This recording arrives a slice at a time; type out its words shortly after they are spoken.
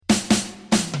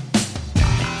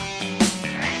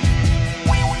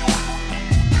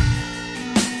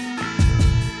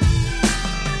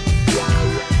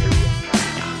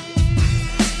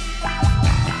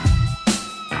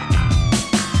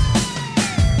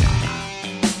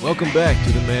Welcome back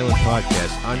to the Mail-In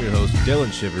Podcast. I'm your host, Dillon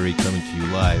Shivery, coming to you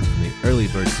live from the Early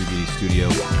Bird CBD studio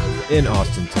in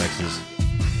Austin, Texas.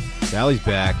 Sally's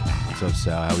back. What's up,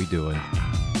 Sal? How we doing?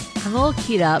 I'm a little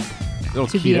keyed up,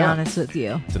 to be honest with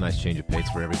you. It's a nice change of pace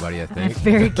for everybody, I think. I'm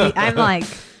very keyed. I'm like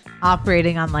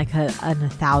operating on like a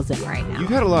 1,000 right now. You've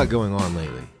had a lot going on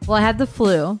lately. Well, I had the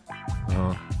flu,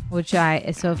 Uh-huh.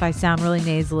 so if I sound really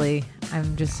nasally,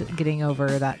 I'm just getting over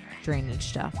that drainage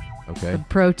stuff. Okay. The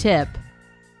pro tip,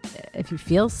 if you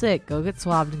feel sick, go get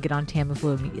swabbed and get on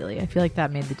Tamiflu immediately. I feel like that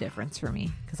made the difference for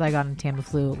me because I got on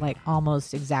Tamiflu like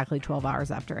almost exactly 12 hours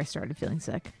after I started feeling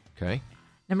sick. Okay.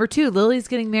 Number 2, Lily's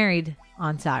getting married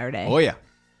on Saturday. Oh, yeah.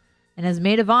 And as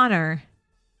maid of honor,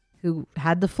 who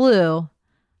had the flu,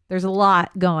 there's a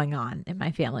lot going on in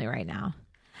my family right now.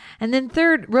 And then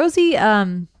third, Rosie,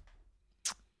 I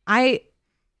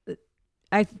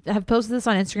have posted this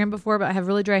on Instagram before, but I have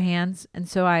really dry hands. And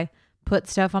so I put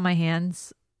stuff on my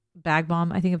hands, bag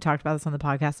balm. I think I've talked about this on the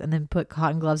podcast, and then put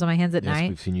cotton gloves on my hands at night. Yes,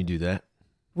 we've seen you do that.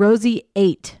 Rosie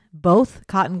ate both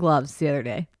cotton gloves the other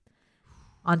day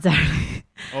on Saturday.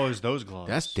 Oh, it's those gloves.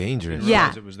 That's dangerous.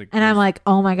 Yeah. And I'm like,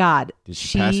 oh my God. Did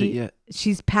she pass it yet?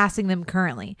 She's passing them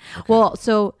currently. Okay. Well,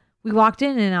 so we walked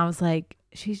in and I was like,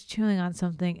 she's chewing on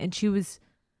something. And she was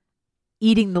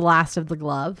eating the last of the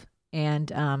glove.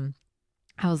 And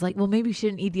I was like, well, maybe she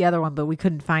didn't eat the other one, but we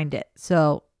couldn't find it.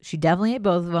 So she definitely ate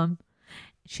both of them.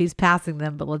 She's passing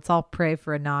them, but let's all pray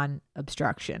for a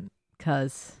non-obstruction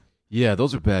because... Yeah,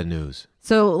 those are bad news.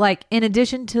 So, like, in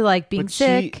addition to, like, being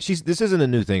sick... This isn't a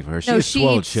new thing for her. She she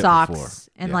swallowed eats shit socks before.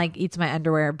 and, like, eats my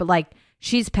underwear. But, like,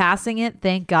 she's passing it,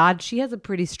 thank God. She has a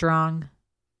pretty strong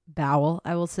bowel,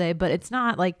 I will say. But it's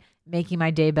not, like, making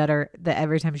my day better that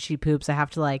every time she poops, I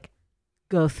have to, like,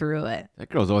 go through it. That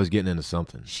girl's always getting into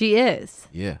something. She is.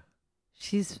 Yeah.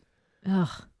 She's... Ugh.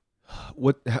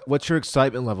 What's your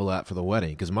excitement level at for the wedding?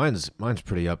 Because mine's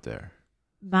pretty up there.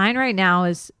 Mine right now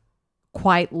is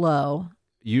quite low.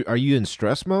 Are you in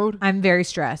stress mode? I'm very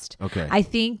stressed. Okay. I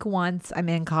think once I'm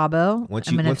in Cabo,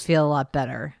 I'm going to feel a lot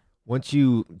better. Once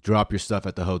you drop your stuff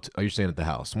at the hotel, you're staying at the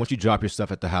house. Once you drop your stuff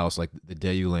at the house, like the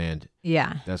day you land,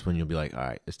 yeah, that's when you'll be like, all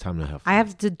right, it's time to have fun. I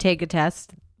have to take a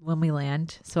test when we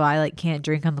land, so I like can't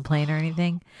drink on the plane or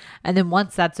anything. And then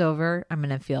once that's over, I'm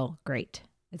going to feel great.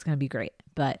 It's going to be great.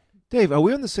 But Dave, are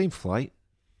we on the same flight?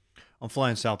 I'm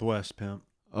flying Southwest, pimp.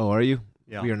 Oh, are you?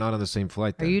 Yeah. We are not on the same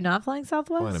flight then. Are you not flying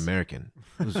Southwest? Flying American.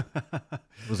 It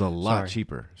was a lot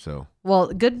cheaper. So, well,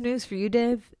 good news for you,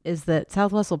 Dave, is that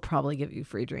Southwest will probably give you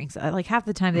free drinks. Like half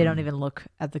the time, they don't even look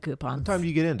at the coupons. what time do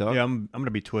you get in, dog? Yeah, I'm going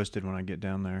to be twisted when I get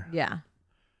down there. Yeah.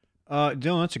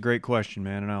 Dylan, that's a great question,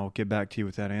 man, and I'll get back to you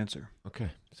with that answer. Okay,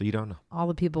 so you don't know. All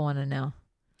the people want to know.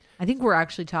 I think we're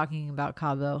actually talking about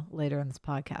Cabo later in this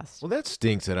podcast. Well, that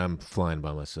stinks that I'm flying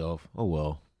by myself. Oh,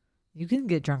 well. You can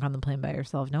get drunk on the plane by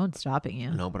yourself. No one's stopping you.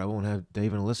 No, but I won't have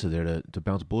Dave and Alyssa there to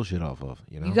bounce bullshit off of,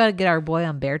 you know? You got to get our boy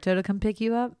Umberto to come pick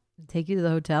you up and take you to the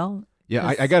hotel. Yeah,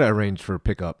 I got to arrange for a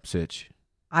pickup sitch.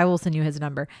 I will send you his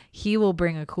number. He will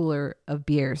bring a cooler of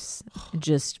beers and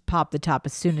just pop the top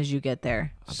as soon as you get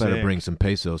there. I better Sick. bring some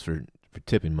pesos for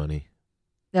tipping money.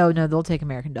 No, they'll take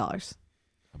American dollars.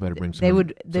 I better bring some. They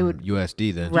would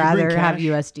USD then. rather bring have cash?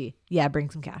 USD. Yeah, bring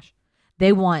some cash.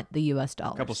 They want the US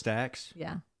dollars. A couple stacks.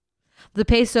 Yeah. The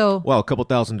peso. Well, a couple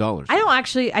 $1,000s.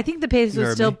 I think the peso You is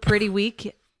heard still me. pretty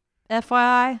weak,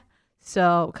 FYI.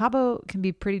 So Cabo can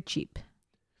be pretty cheap.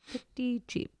 Pretty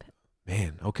cheap.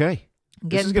 Man, okay. I'm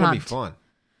This is getting going to be pumped. fun.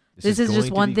 This is going just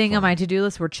to one be thing on fun. my to-do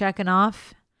list. We're checking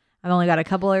off. I've only got a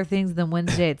couple other things. Then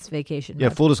Wednesday, it's vacation. Yeah,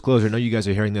 mode. full disclosure, I know you guys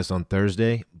are hearing this on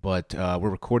Thursday, but we're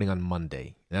recording on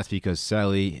Monday. And that's because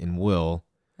Sally and Will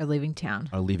Are leaving town.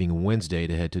 are leaving Wednesday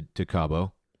to head to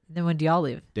Cabo. Then when do y'all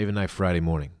leave? Dave and I Friday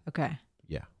morning. Okay.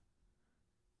 Yeah.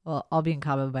 Well, I'll be in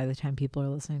Cabo by the time people are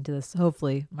listening to this.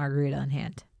 Hopefully, margarita in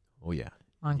hand Oh, yeah.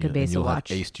 on Yeah, and Cabeza you'll Watch.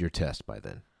 have aced your test by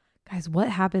then. Guys, what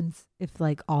happens if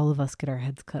like all of us get our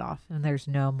heads cut off and there's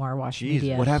no more Wash Jeez,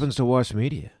 Media? What happens to Wash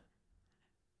Media?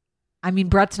 I mean,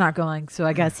 Brett's not going, so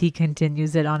I guess he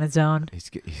continues it on his own.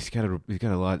 He's got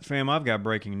a lot. Fam, I've got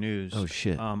breaking news. Oh,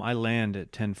 shit. I land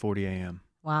at 10:40 a.m.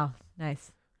 Wow,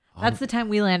 nice. That's the time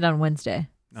we land on Wednesday.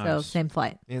 So Nice. same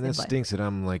flight. Man, Same that flight. stinks that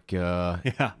I'm like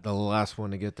Yeah. the last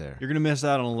one to get there. You're going to miss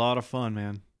out on a lot of fun,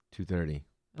 man. 2:30.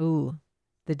 Ooh,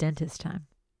 the dentist time.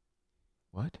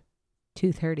 What?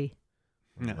 2:30.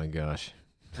 Oh, No. my gosh.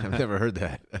 I've never heard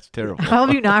that. That's terrible. How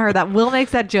have you not heard that? Will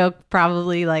makes that joke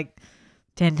probably like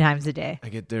 10 times a day. I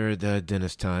get there at the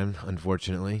dentist time,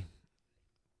 unfortunately.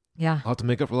 Yeah. I'll have to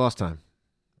make up for lost time.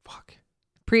 Fuck.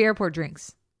 Pre-airport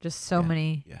drinks. Just so Yeah,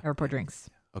 many yeah, airport drinks.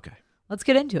 Okay. Let's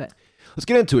get into it. Let's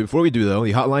get into it. Before we do, though,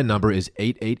 the hotline number is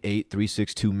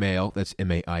 888-362-MAIL. That's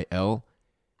MAIL.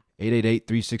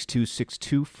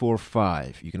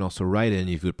 888-362-6245. You can also write in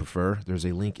if you would prefer. There's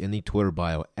a link in the Twitter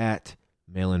bio at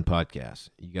Mail-In Podcast.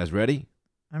 You guys ready?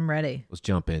 I'm ready. Let's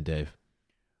jump in, Dave.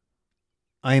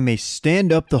 I am a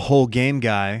stand-up-the-whole-game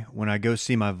guy when I go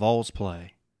see my Vols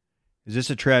play. Is this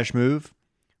a trash move?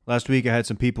 Last week I had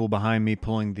some people behind me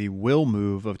pulling the will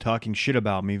move of talking shit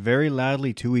about me very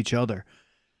loudly to each other.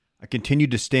 I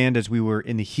continued to stand as we were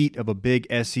in the heat of a big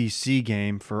SEC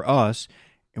game for us,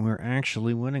 and we were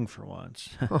actually winning for once.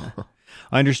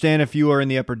 I understand if you are in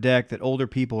the upper deck that older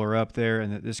people are up there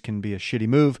and that this can be a shitty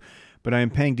move, but I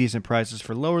am paying decent prices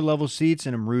for lower-level seats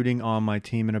and I'm rooting on my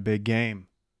team in a big game.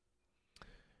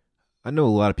 I know a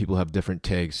lot of people have different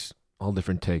takes, all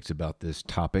different takes about this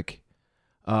topic.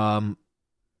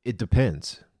 It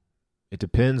depends. It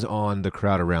depends on the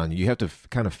crowd around you. You have to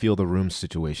kind of feel the room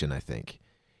situation, I think.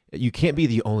 You can't be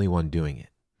the only one doing it.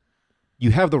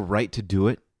 You have the right to do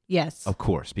it, Yes. of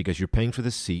course, because you're paying for the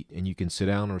seat and you can sit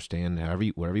down or stand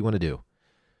whatever you want to do.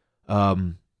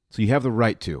 So you have the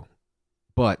right to.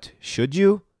 But should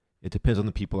you? It depends on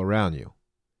the people around you.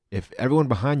 If everyone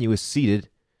behind you is seated,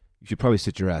 you should probably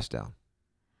sit your ass down.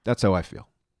 That's how I feel.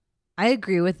 I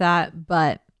agree with that,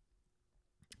 but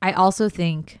I also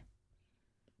think,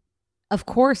 of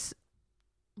course,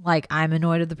 like I'm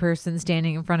annoyed at the person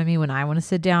standing in front of me when I want to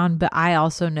sit down, but I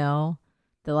also know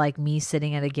that like me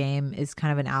sitting at a game is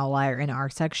kind of an outlier in our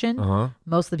section.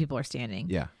 Most of the people are standing.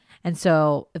 Yeah. And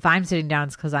so if I'm sitting down,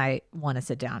 it's because I want to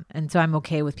sit down. And so I'm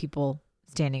okay with people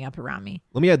standing up around me.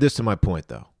 Let me add this to my point,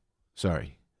 though.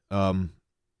 Sorry.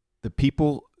 The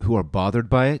people who are bothered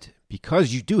by it,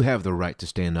 because you do have the right to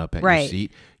stand up at your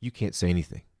seat, you can't say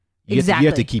anything. You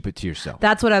have to keep it to yourself.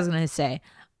 That's what I was going to say.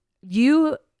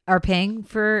 You are paying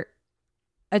for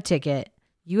a ticket.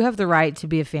 You have the right to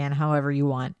be a fan however you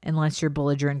want, unless you're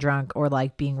belligerent drunk or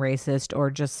like being racist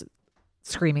or just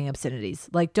screaming obscenities.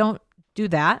 Like, don't do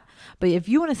that. But if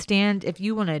you want to stand, if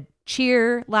you want to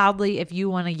cheer loudly, if you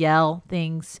want to yell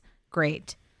things,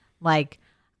 great. Like,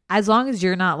 as long as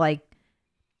you're not like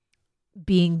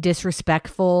being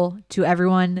disrespectful to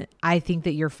everyone, I think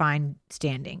that you're fine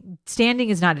standing. Standing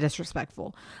is not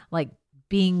disrespectful. Like,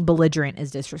 being belligerent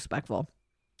is disrespectful.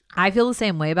 I feel the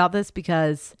same way about this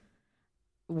because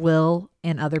Will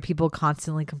and other people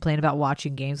constantly complain about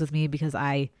watching games with me because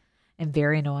I am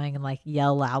very annoying and like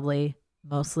yell loudly,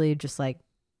 mostly just like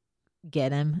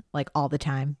get him like all the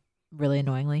time, really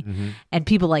annoyingly. And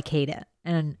people like hate it.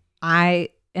 And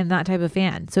I am that type of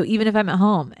fan. So even if I'm at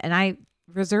home, and I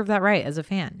reserve that right as a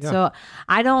fan. Yeah. So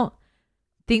I don't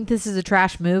think this is a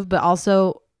trash move, but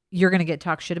also you're going to get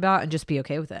talked shit about and just be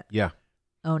okay with it. Yeah.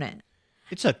 Own it.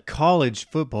 It's a college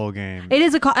football game. It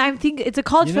is I think it's a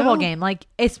college football game. Like,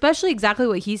 especially exactly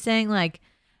what he's saying. Like,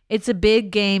 it's a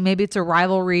big game. Maybe it's a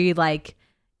rivalry. Like,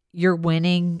 you're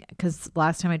winning because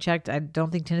last time I checked, I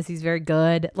don't think Tennessee's very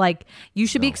good. Like, you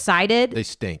should be excited. They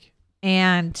stink.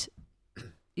 And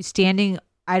standing,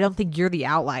 I don't think you're the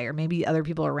outlier. Maybe other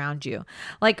people around you.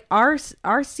 Like, our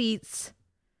seats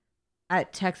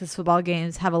at Texas football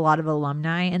games have a lot of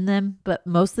alumni in them, but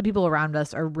most of the people around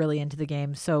us are really into the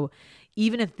game. So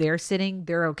even if they're sitting,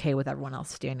 they're okay with everyone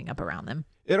else standing up around them.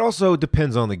 It also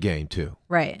depends on the game too.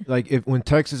 Right. Like when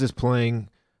Texas is playing,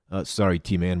 sorry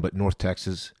T-Man, but North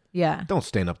Texas, don't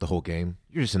stand up the whole game.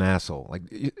 You're just an asshole. Like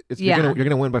you're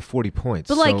gonna win by 40 points.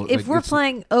 But like if we're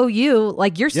playing OU,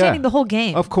 like you're standing the whole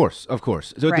game. Of course.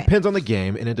 So it depends on the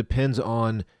game, and it depends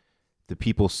on the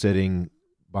people sitting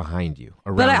behind you,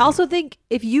 around But I also think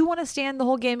if you want to stand the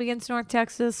whole game against North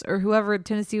Texas or whoever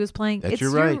Tennessee was playing, it's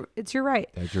your right. It's your right.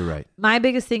 That's your right. My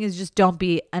biggest thing is just don't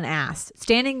be an ass.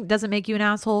 Standing doesn't make you an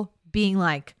asshole. Being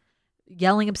like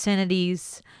yelling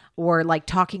obscenities or like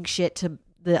talking shit to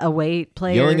the away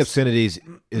players. Yelling obscenities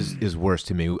is worse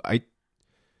to me.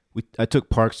 I took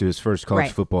Parks to his first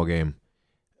college football game,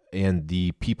 and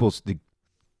the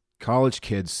college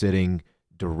kids sitting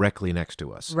directly next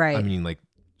to us. Right. I mean, like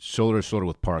shoulder to shoulder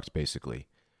with Parks, basically.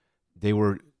 They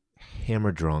were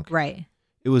hammer drunk. Right.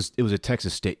 It was a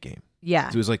Texas State game. Yeah.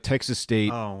 So it was like Texas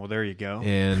State. Oh, well, there you go.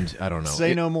 And I don't know.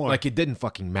 Say no more. Like it didn't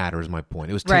fucking matter is my point.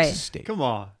 It was Texas State. Come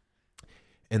on.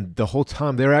 And the whole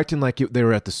time they were acting like they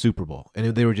were at the Super Bowl,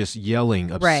 and they were just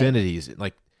yelling obscenities. Right.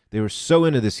 Like they were so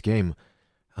into this game.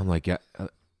 I'm like,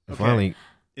 finally.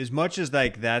 As much as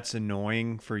like that's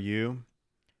annoying for you,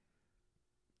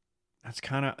 that's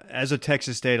kind of, as a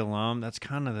Texas State alum, that's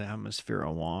kind of the atmosphere I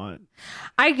want.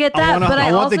 I get that, but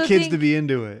I want also the kids think to be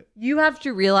into it. You have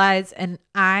to realize, and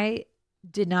I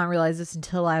did not realize this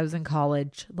until I was in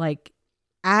college, like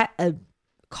at a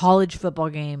college football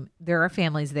game, there are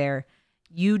families there,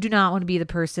 You do not want to be the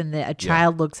person that a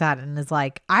child looks at and is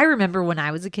like, I remember when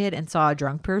I was a kid and saw a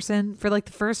drunk person for like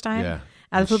the first time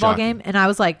at a football game. And I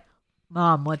was like,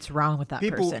 Mom, what's wrong with that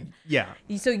person? Yeah.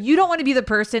 So you don't want to be the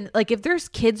person, like if there's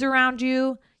kids around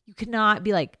you, you cannot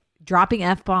be like dropping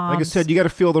F-bombs. Like I said, you got to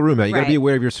feel the room out. You got to be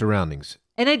aware of your surroundings.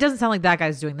 And it doesn't sound like that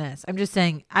guy's doing this. I'm just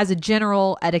saying as a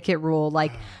general etiquette rule,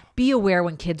 like be aware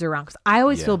when kids are around. Because I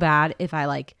always feel bad if I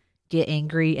like get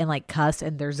angry and like cuss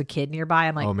and there's a kid nearby.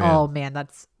 I'm like, oh man,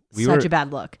 that's such a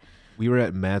bad look. We were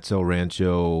at Matt's El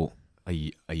Rancho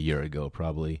a year ago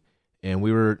probably. And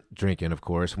we were drinking, of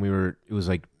course. And it was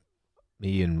like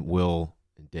me and Will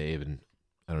and Dave and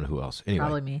I don't know who else. Anyway.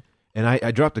 Probably me. And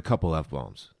I dropped a couple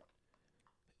F-bombs.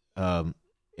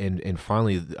 And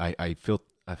finally I feel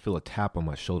a tap on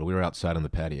my shoulder. We were outside on the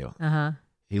patio. Uh-huh.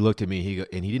 He looked at me,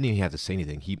 and he didn't even have to say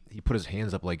anything. He put his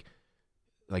hands up like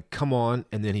come on,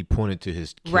 and then he pointed to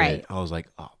his kid. Right. I was like,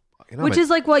 oh. Which is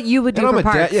like what you would do for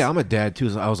parts. Yeah, I'm a dad too.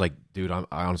 So I was like, dude, I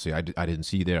honestly didn't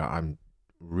see you there. I'm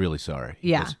really sorry.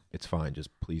 It's fine. Just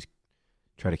please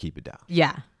try to keep it down.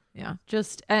 Yeah.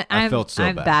 Just I felt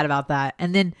so bad about that.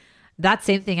 And then that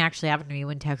same thing actually happened to me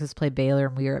when Texas played Baylor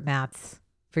and we were at Matt's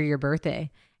for your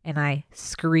birthday. And I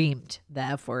screamed the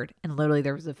F word. And literally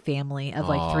there was a family of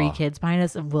like 3 kids behind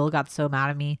us. And Will got so mad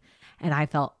at me. And I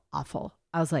felt awful.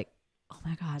 I was like, oh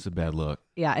my God. It's a bad look.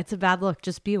 Yeah, it's a bad look.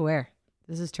 Just be aware.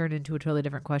 This has turned into a totally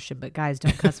different question. But guys,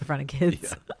 don't cuss in front of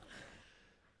kids.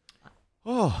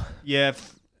 Yeah.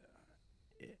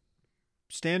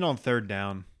 Stand on third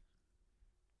down.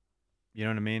 You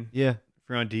know what I mean? Yeah. If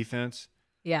you're on defense.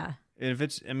 Yeah. If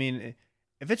it's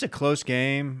a close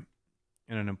game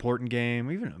and an important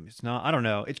game, even if it's not, I don't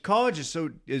know. It's college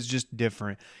is just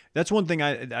different. That's one thing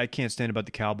I can't stand about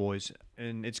the Cowboys.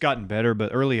 And it's gotten better,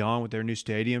 but early on with their new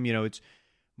stadium, it's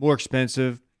more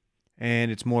expensive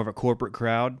and it's more of a corporate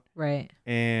crowd. Right.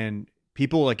 And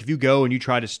people, like if you go and you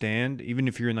try to stand, even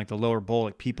if you're in like the lower bowl,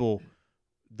 like people,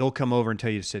 they'll come over and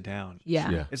tell you to sit down.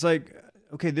 Yeah. It's like,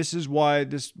 okay, this is why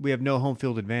we have no home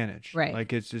field advantage. Right.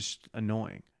 Like it's just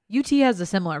annoying. UT has a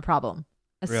similar problem,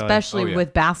 especially Really?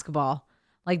 with basketball.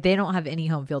 Like they don't have any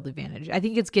home field advantage. I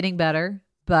think it's getting better,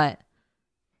 but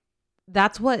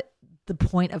that's what the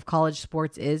point of college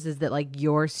sports is that like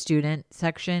your student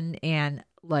section and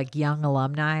like young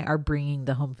alumni are bringing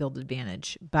the home field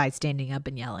advantage by standing up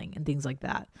and yelling and things like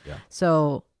that. Yeah.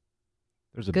 So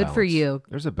there's a good balance. for you.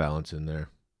 There's a balance in there.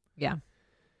 Yeah.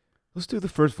 Let's do the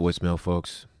first voicemail,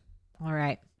 folks. All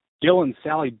right. Dillon,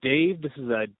 Sally, Dave. This is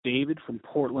David from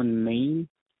Portland, Maine.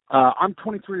 I'm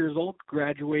 23 years old,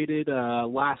 graduated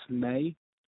last May.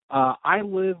 I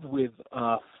live with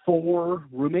 4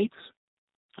 roommates,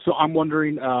 so I'm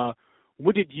wondering,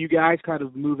 when did you guys kind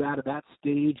of move out of that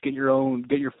stage, get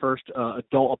your first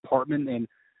adult apartment, and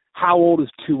how old is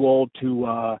too old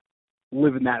to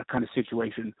live in that kind of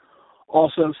situation?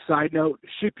 Also, side note,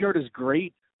 Shipyard is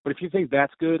great, but if you think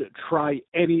that's good, try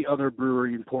any other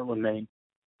brewery in Portland, Maine.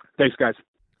 Thanks, guys.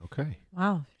 Okay.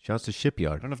 Wow. Shouts to I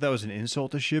Shipyard. don't know if that was an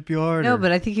insult to Shipyard. No,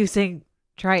 but I think he was saying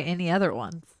try any other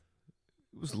ones.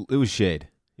 It was shade.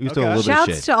 He was Okay. throwing a little bit of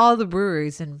Shouts shade. to all the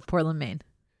breweries in Portland, Maine.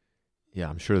 Yeah,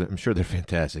 I'm sure they're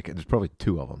fantastic. There's probably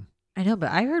 2 of them. I know,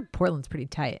 but I heard Portland's pretty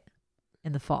tight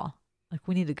in the fall. Like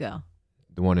we need to go.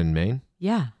 The one in Maine?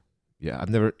 Yeah. Yeah,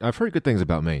 I've heard good things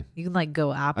about Maine. You can like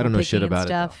go apple I don't know picking shit and about it,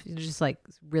 stuff. It's just like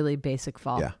really basic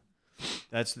fall. Yeah.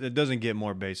 It doesn't get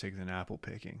more basic than apple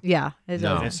picking. Yeah. It No.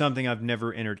 doesn't. And it's something I've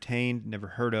never entertained, never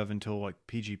heard of until like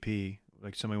PGP,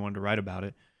 like somebody wanted to write about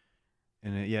it.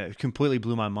 And it completely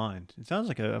blew my mind. It sounds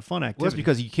like a fun activity. Well, that's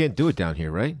because you can't do it down here,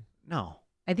 right? No.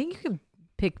 I think you can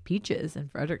pick peaches in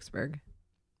Fredericksburg.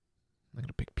 I'm not going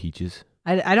to pick peaches.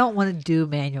 I don't want to do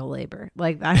manual labor.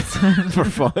 Like that's For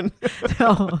fun?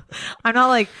 No. I'm not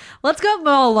like, let's go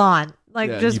mow a lawn.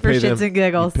 Like Yeah, just you for pay shits them- and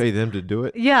giggles. You pay them to do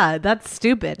it? Yeah, that's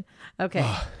stupid. Okay.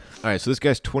 All right, so this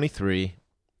guy's 23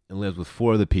 and lives with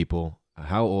 4 other people.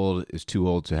 How old is too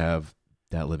old to have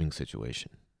that living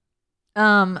situation?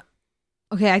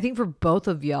 Okay, I think for both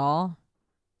of y'all,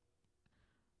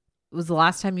 was the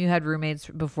last time you had roommates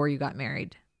before you got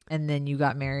married? And then you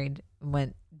got married.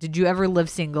 Did you ever live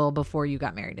single before you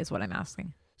got married is what I'm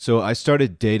asking. So I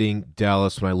started dating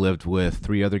Dallas when I lived with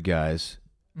 3 other guys.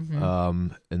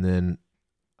 Mm-hmm. And then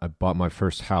I bought my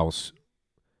first house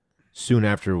soon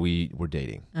after we were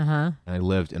dating. Uh-huh.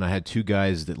 And I had 2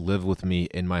 guys that lived with me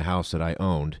in my house that I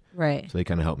owned. Right. So they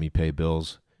kind of helped me pay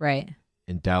bills. Right.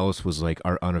 And Dallas was like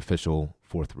our unofficial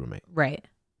 4th roommate Right.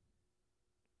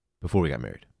 before we got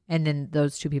married. And then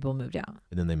those 2 people moved out.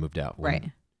 And then they moved out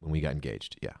Right. when we got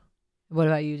engaged. Yeah. What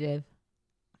about you, Dave?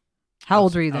 How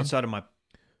old were you then? Outside of my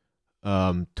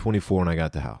 24 when I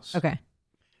got the house. Okay.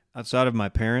 outside of my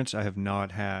parents, I have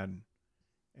not had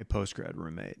a post-grad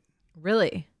roommate.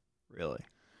 Really? Really.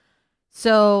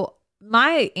 So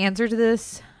my answer to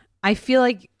this, I feel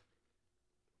like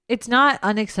it's not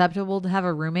unacceptable to have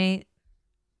a roommate.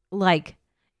 Like,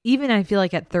 even I feel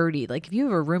like at 30, like if you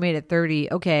have a roommate at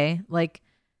 30, okay, like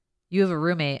you have a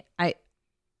roommate.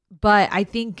 But I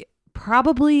think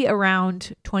probably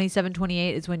around 27,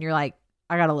 28 is when you're like,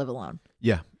 I got to live alone.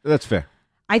 Yeah, that's fair.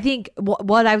 I think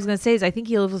what I was going to say is I think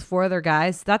he lives with 4 other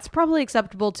guys. That's probably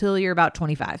acceptable till you're about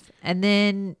 25. And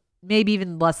then maybe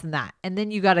even less than that. And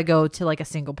then you got to go to like a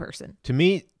single person. To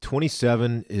me,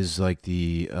 27 is like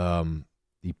the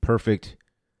perfect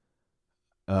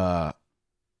like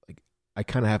I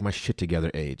kind of have my shit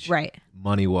together age. Right.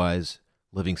 Money-wise,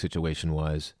 living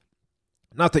situation-wise.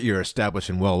 Not that you're established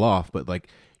and well off, but like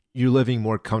you're living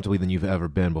more comfortably than you've ever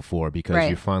been before because Right.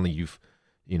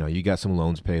 you got some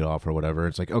loans paid off or whatever.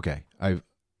 It's like, okay,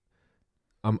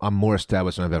 I'm more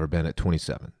established than I've ever been at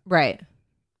 27. Right.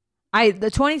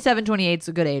 The 27, 28 is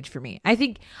a good age for me. I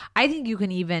think you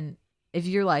can even, if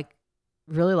you're like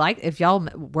really if y'all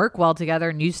work well together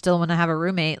and you still want to have a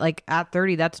roommate, like at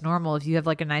 30, that's normal if you have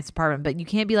like a nice apartment, but you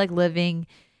can't be like living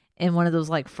in one of those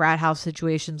like frat house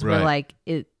situations where Right.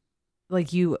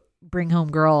 like you bring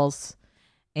home girls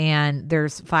and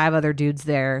there's 5 other dudes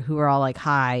there who are all like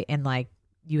high and like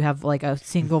you have like a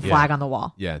single flag on the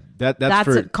wall. Yeah, that's That's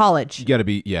for at college. you got to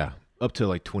be up to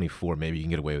like 24 maybe you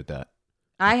can get away with that.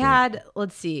 I think. had,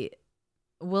 let's see,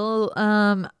 Will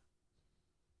and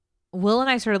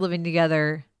I started living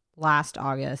together last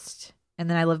August, and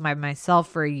then I lived by myself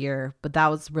for a year, but that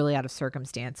was really out of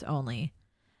circumstance only.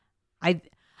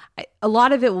 A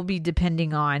lot of it will be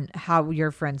depending on how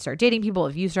your friends start dating people.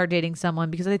 If you start dating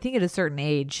someone, because I think at a certain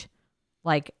age,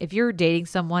 like if you're dating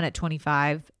someone at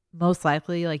 25, most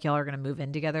likely like y'all are going to move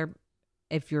in together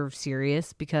if you're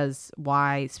serious, because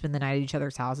why spend the night at each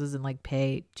other's houses and like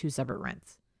pay 2 separate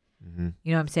rents? Mm-hmm.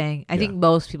 You know what I'm saying? I think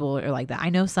most people are like that. I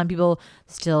know some people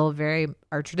still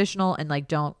are traditional and like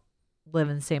don't live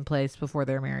in the same place before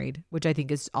they're married, which I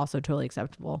think is also totally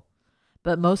acceptable.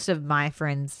 But most of my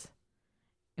friends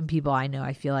and people I know,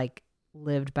 I feel like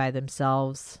lived by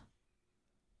themselves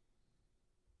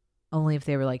only if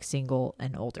they were like single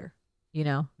and older, you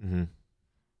know? Mm-hmm.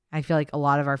 I feel like a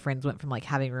lot of our friends went from like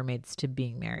having roommates to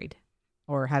being married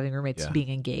or having roommates to being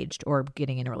engaged or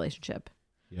getting in a relationship.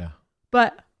 Yeah.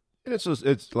 But And it's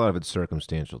a lot of it's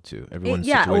circumstantial too. Everyone's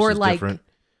yeah, situation or is like- different.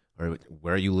 Or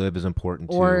where you live is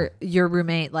important or too. your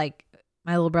roommate, like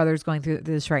my little brother's going through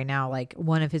this right now. Like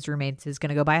one of his roommates is going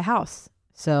to go buy a house.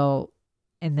 So,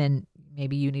 and then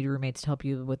maybe you need roommates to help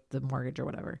you with the mortgage or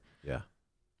whatever. Yeah.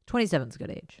 27 is a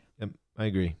good age. Yep, I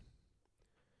agree.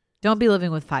 Don't be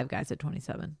living with 5 guys at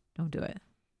 27. Don't do it.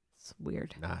 It's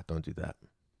weird. Nah, don't do that.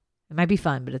 It might be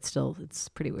fun, but it's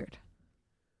pretty weird.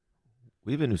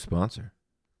 We have a new sponsor.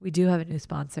 We do have a new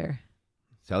sponsor.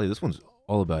 Sally, this one's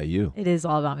all about you. It is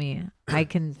all about me. I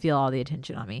can feel all the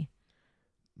attention on me.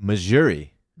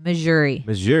 Missouri. Missouri.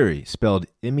 Spelled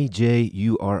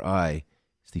Mejuri,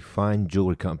 is the fine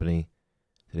jewelry company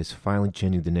that is finally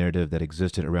changing the narrative that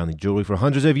existed around the jewelry for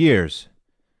hundreds of years.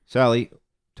 Sally,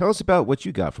 tell us about what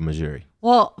you got from Missouri.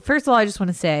 Well, first of all, I just want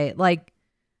to say, like,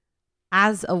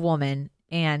 as a woman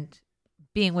and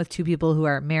being with 2 people who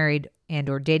are married and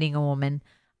or dating a woman,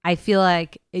 I feel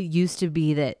like it used to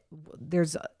be that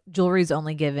there's jewelry is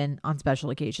only given on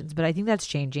special occasions, but I think that's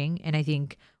changing, and I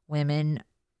think women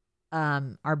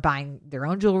are buying their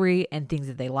own jewelry and things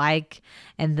that they like.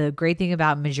 And the great thing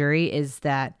about Missouri is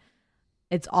that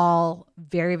it's all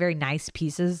very, very nice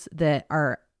pieces that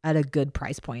are at a good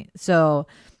price point. So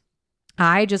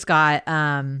I just got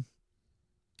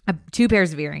 2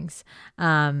 pairs of earrings.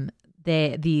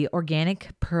 The organic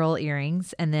pearl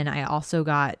earrings, and then I also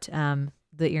got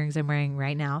the earrings I'm wearing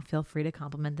right now. Feel free to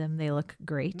compliment them. They look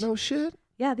great. No shit.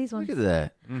 Yeah, these ones. Look at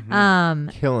that. Mm-hmm.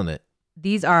 Killing it.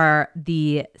 These are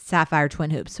the sapphire twin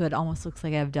hoops, so it almost looks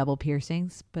like I have double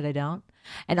piercings, but I don't.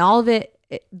 And all of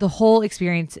the whole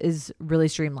experience is really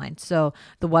streamlined. So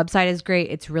the website is great.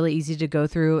 It's really easy to go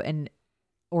through and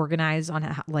organize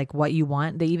on like what you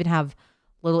want. They even have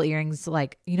little earrings,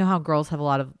 like, you know how girls have a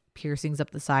lot of piercings up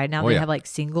the side. Now they have like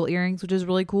single earrings, which is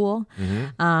really cool. Mm-hmm.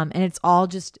 And it's all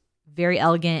just very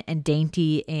elegant and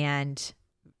dainty and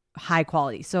high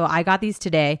quality. So I got these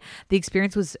today. The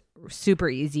experience was super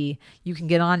easy. You can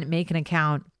get on, make an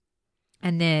account,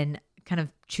 and then kind of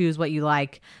choose what you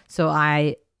like. So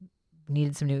I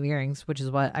needed some new earrings, which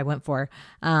is what I went for.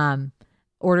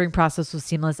 Ordering process was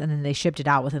seamless, and then they shipped it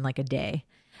out within like a day.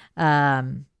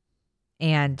 And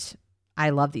I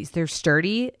love these. They're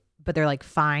sturdy, but they're like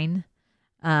fine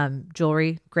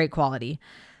jewelry, great quality.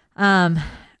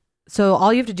 So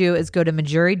all you have to do is go to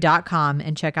Majuri.com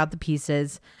and check out the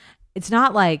pieces. It's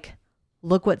not like,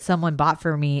 look what someone bought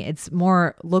for me. It's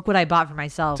more, look what I bought for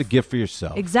myself. It's a gift for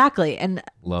yourself. Exactly. And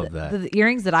Love that. The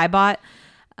earrings that I bought,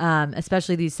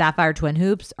 especially these sapphire twin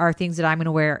hoops, are things that I'm going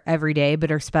to wear every day,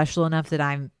 but are special enough that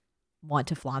I want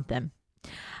to flaunt them.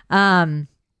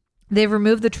 They've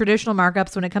removed the traditional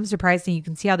markups when it comes to pricing. You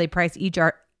can see how they price each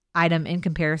item in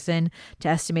comparison to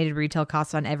estimated retail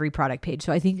costs on every product page.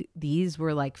 So I think these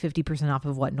were like 50% off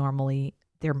of what normally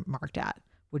they're marked at,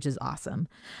 which is awesome.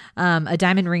 A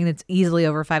diamond ring that's easily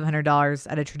over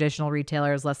 $500 at a traditional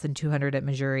retailer is less than $200 at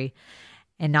Majuri,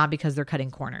 and not because they're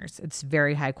cutting corners. It's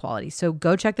very high quality. So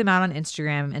go check them out on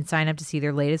Instagram and sign up to see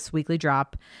their latest weekly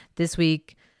drop this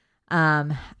week.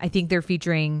 I think they're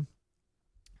featuring,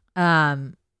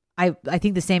 I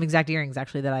think the same exact earrings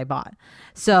actually that I bought.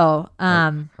 So,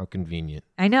 How convenient.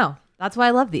 I know. That's why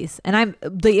I love these. And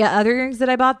the other earrings that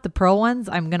I bought, the pearl ones,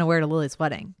 I'm going to wear to Lily's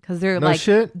wedding because they're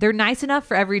they're nice enough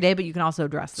for every day, but you can also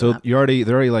dress them up. They're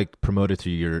already like promoted to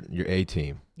your A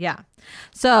team. Yeah.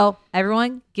 So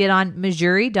everyone get on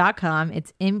Majuri.com.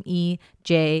 It's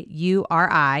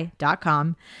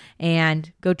MEJURI.com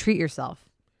and go treat yourself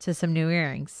to some new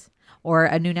earrings or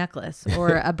a new necklace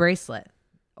or a bracelet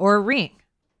or a ring.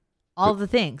 All of the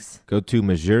things. Go to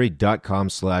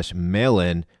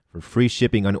Majuri.com/mail-in for free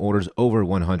shipping on orders over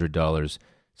 $100.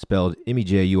 Spelled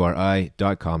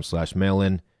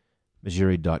MEJURI.com/mail-in.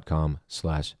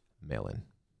 Majuri.com/mail-in.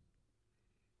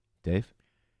 Dave?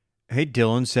 Hey,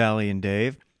 Dillon, Sally, and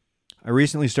Dave. I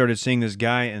recently started seeing this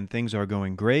guy, and things are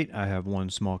going great. I have one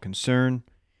small concern.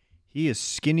 He is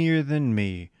skinnier than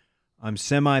me. I'm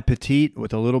semi-petite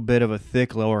with a little bit of a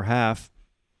thick lower half.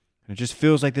 It just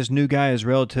feels like this new guy is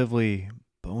relatively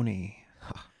bony.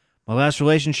 My last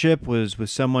relationship was with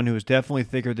someone who was definitely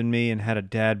thicker than me and had a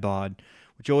dad bod,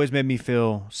 which always made me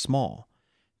feel small.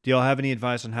 Do y'all have any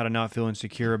advice on how to not feel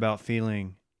insecure about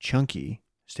feeling chunky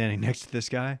standing next to this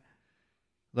guy?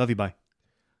 Love you, bye.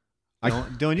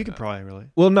 Dylan, you could probably relate.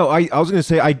 Well, no, I was going to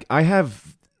say I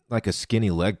have like a skinny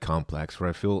leg complex where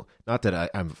I feel, not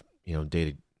that I've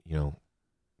dated,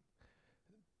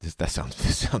 this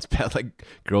sounds bad, like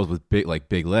girls with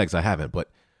big legs. I haven't, but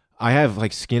I have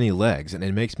like skinny legs, and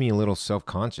it makes me a little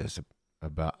self-conscious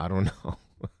about, I don't know.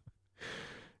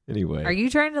 Anyway, are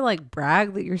you trying to like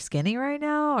brag that you're skinny right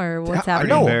now, or what's happening?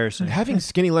 No, embarrassing. Having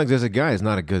skinny legs as a guy is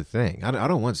not a good thing. I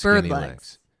don't want skinny bird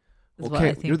legs.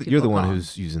 Okay, you're the one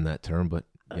who's using that term, but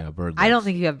yeah, bird legs. I don't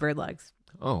think you have bird legs.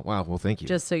 Oh wow, well thank you.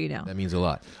 Just so you know, that means a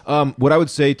lot. What I would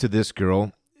say to this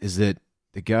girl is that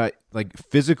the guy, like,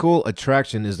 physical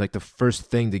attraction is like the first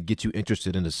thing to get you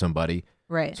interested into somebody.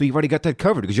 Right. So you've already got that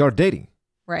covered because you are dating.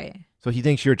 Right. So he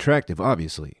thinks you're attractive,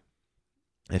 obviously.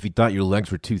 If he thought your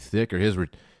legs were too thick or his were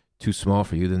too small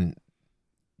for you, then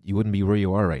you wouldn't be where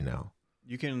you are right now.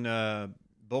 You can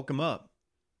bulk them up.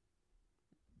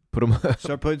 Put them up.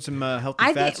 Start putting some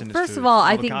healthy fats in this first food. of all,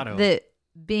 Avocado. I think that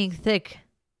being thick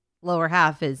lower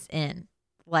half is in.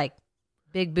 Like,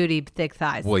 big booty, thick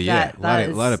thighs. Well, yeah,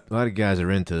 a lot of guys are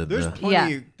into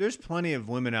There's plenty of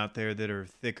women out there that are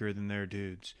thicker than their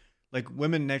dudes. Like,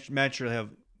 women naturally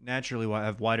have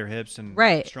wider hips and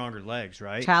stronger legs,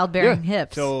 right? Childbearing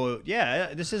hips. So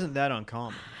yeah, this isn't that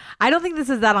uncommon. I don't think this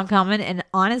is that uncommon, and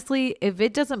honestly, if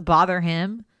it doesn't bother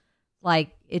him, like,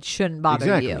 it shouldn't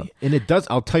bother you. And it does.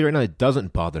 I'll tell you right now, it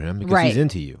doesn't bother him because he's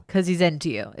into you. Because he's into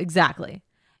you, exactly.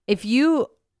 If you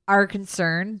are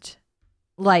concerned,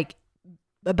 like,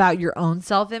 about your own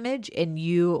self-image and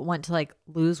you want to like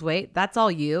lose weight, that's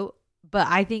all you. But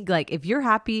I think like if you're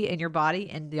happy in your body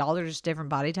and y'all are just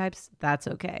different body types, that's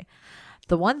okay.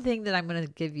 The one thing that I'm going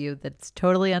to give you that's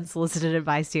totally unsolicited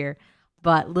advice here,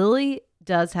 but Lily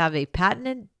does have a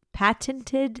patented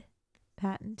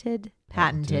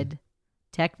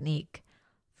technique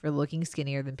for looking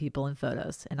skinnier than people in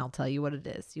photos, and I'll tell you what it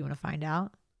is. You want to find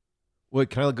out?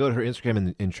 Wait, can I go to her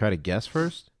Instagram and try to guess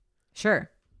first? Sure.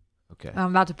 Okay. I'm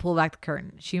about to pull back the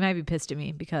curtain. She might be pissed at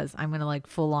me because I'm going to like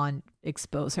full on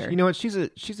expose her. You know what? She's a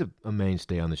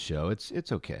mainstay on the show. It's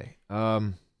okay.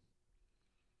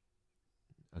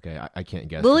 Okay, I can't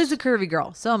guess. Lily's a curvy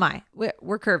girl. So am I.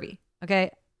 We're curvy.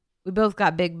 Okay. We both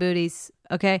got big booties.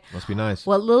 Okay. Must be nice.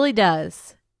 What Lily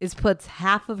does is puts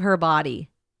half of her body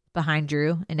behind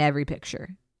Drew in every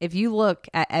picture. If you look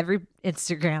at every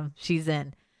Instagram she's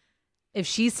in, if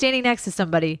she's standing next to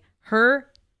somebody,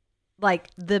 like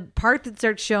the part that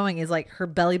starts showing is like her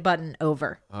belly button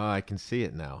over. I can see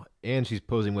it now. And she's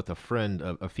posing with a friend,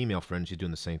 a female friend. She's doing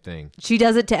the same thing. She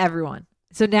does it to everyone.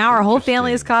 So now our whole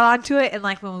family is caught on to it. And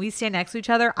like when we stand next to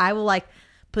each other, I will like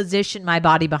position my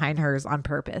body behind hers on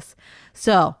purpose.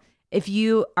 So If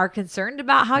you are concerned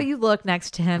about how you look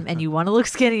next to him and you want to look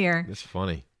skinnier, It's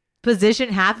funny. position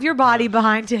half your body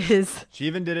behind his. She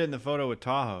even did it in the photo with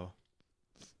Tahoe.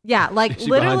 Yeah, like Is she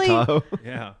behind literally. Tahoe?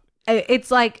 Yeah.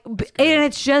 It's like, and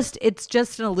it's just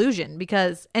an illusion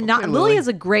because, and not Okay, Lily Lily. has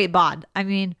a great bod. I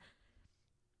mean,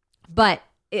 but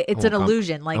it's an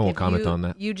illusion. Like I won't if comment you, on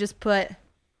that. you just put,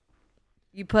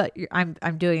 I'm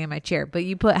doing it in my chair, but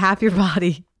you put half your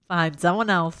body behind someone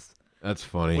else. That's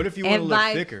funny. What if you want to And look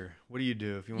by- thicker? What do you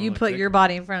do if you want You to look put thicker? your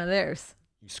body in front of theirs.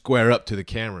 You square up to the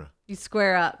camera. You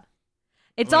square up.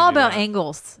 It's I wanna all do about that.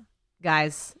 angles,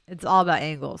 guys. It's all about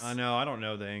angles. I know. I don't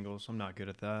know the angles. I'm not good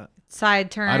at that. Side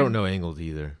turn. I don't know angles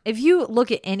either. If you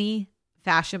look at any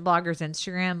fashion blogger's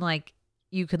Instagram, like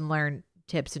you can learn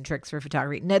tips and tricks for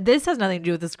photography. Now, this has nothing to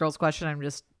do with this girl's question. I'm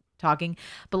just talking.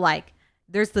 But like,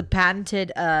 there's the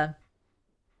patented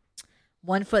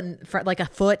 1 foot in front, like a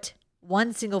foot,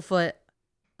 one single foot,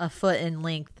 a foot in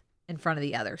length in front of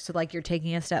the other. So like you're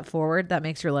taking a step forward, that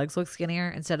makes your legs look skinnier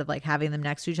instead of like having them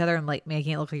next to each other and like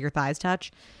making it look like your thighs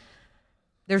touch.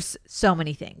 There's so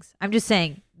many things. I'm just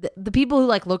saying the people who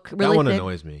like look really that one thin,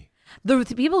 annoys me. the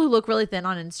people who look really thin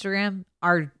on Instagram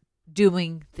are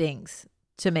doing things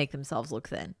to make themselves look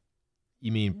thin.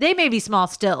 You mean They may be small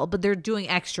still, but they're doing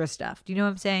extra stuff. Do you know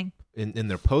what I'm saying? in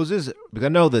their poses? Because I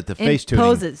know that the In face tuning,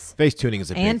 poses face tuning is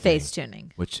a big and face thing,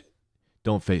 tuning. which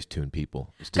don't face tune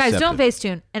people. It's Guys, deceptive. don't face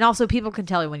tune. And also people can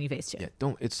tell you when you face tune. Yeah,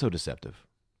 don't. It's so deceptive.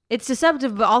 It's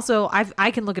deceptive, but also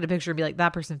I can look at a picture and be like,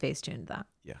 that person face tuned that.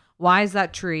 Yeah. Why is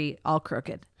that tree all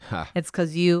crooked? Ha. It's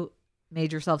because you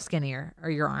made yourself skinnier or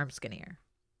your arm skinnier.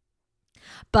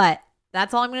 But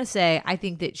that's all I'm going to say. I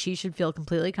think that she should feel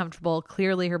completely comfortable.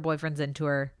 Clearly, her boyfriend's into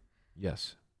her.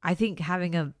 Yes. I think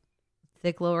having a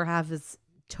thick lower half is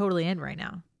totally in right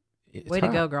now. It's Way to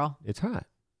hot. go, girl. It's hot.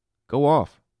 Go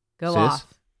off. Go Sis.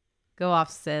 off. Go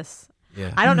off, sis.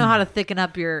 Yeah. I don't know how to thicken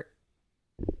up your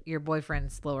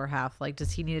boyfriend's lower half. Like,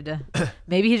 does he need to?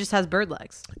 Maybe he just has bird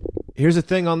legs. Here's the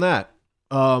thing on that.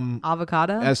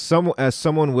 Avocado. As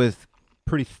someone with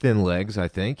pretty thin legs, I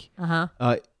think,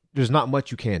 there's not much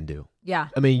you can do. Yeah.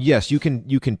 I mean, yes, you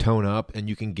can tone up and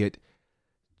you can get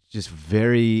just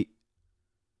very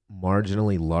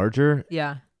marginally larger,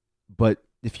 Yeah. but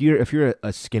if you're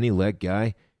a skinny leg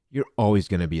guy, you're always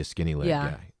going to be a skinny leg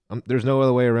Yeah. guy. There's no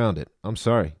other way around it. I'm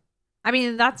sorry. I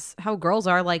mean, that's how girls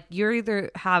are. Like, you're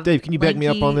either have Dave, can you back me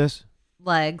up on lanky this?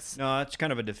 legs. No, it's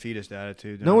kind of a defeatist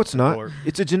attitude. No, it's not. Support.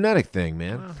 It's a genetic thing,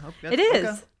 man. It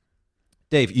is.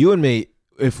 Dave, you and me,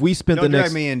 if we spent Don't the drag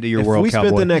next me into your if world, we spent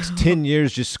cowboy. the next 10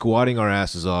 years just squatting our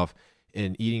asses off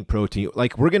and eating protein,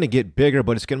 like we're going to get bigger,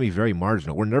 but it's going to be very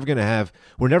marginal. We're never going to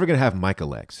have Micah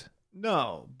legs.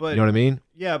 No, but You know what I mean?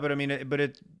 yeah, but I mean,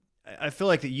 I feel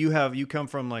like that you come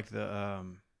from like the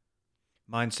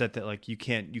mindset that like you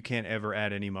can't ever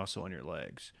add any muscle on your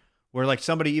legs. Where like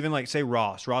somebody even like say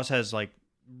Ross has like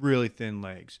really thin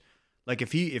legs. Like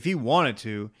if he wanted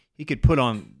to, he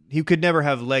could never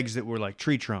have legs that were like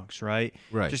tree trunks, right?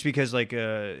 Right. Just because like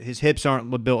his hips aren't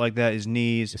built like that, his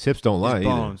knees, His hips don't lie his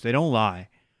either. bones, they don't lie.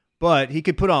 But he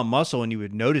could put on muscle and you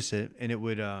would notice it, and it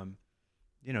would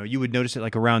you would notice it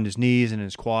like around his knees and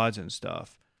his quads and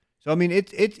stuff. So I mean,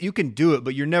 it you can do it,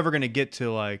 but you're never gonna get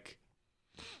to like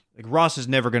Ross is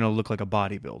never gonna look like a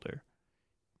bodybuilder.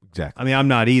 Exactly. I mean, I'm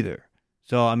not either.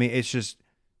 So I mean, it's just,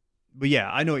 but yeah,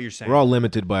 I know what you're saying. We're all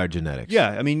limited by our genetics. Yeah,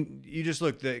 I mean, you just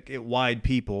look at wide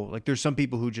people. Like there's some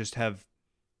people who just have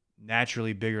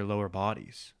naturally bigger lower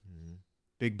bodies,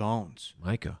 big bones.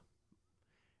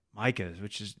 Micah's,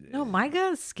 which is No, Micah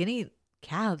has skinny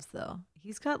calves though.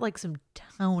 He's got like some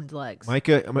toned legs.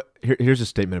 Micah, here's a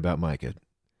statement about Micah.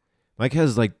 Micah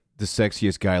has like the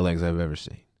sexiest guy legs I've ever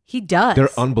seen. He does. They're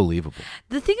unbelievable.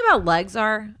 The thing about legs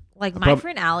are like my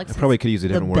friend Alex I probably has could use a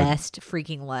the different word. best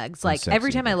freaking legs. Like every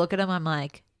Unsexy, time I but- look at him, I'm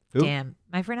like, Who? damn,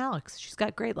 my friend Alex. She's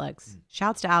got great legs.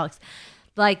 Shouts to Alex.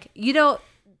 Like, you know,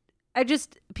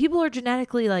 people are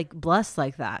genetically like blessed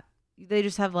like that. They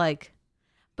just have like,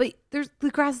 but the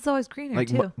grass is always greener Like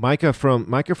too. Micah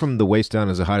from the waist down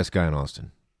is the hottest guy in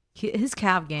Austin. His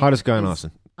calf game. Hottest guy in is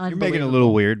Austin. you're making it a unbelievable.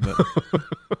 little weird.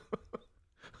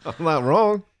 But I'm not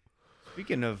wrong.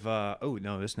 speaking of, oh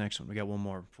no, this next one we got one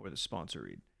more before the sponsor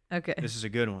read. Okay. This is a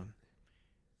good one.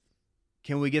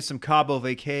 Can we get some Cabo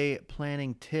vacay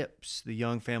planning tips? The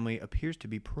young family appears to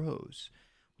be pros.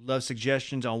 Love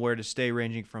suggestions on where to stay,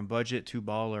 ranging from budget to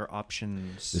baller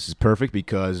options. This is perfect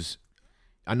because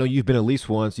I know you've been at least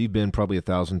once. You've been probably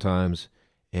 1,000 times,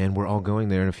 and we're all going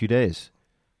there in a few days.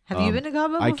 Have you been to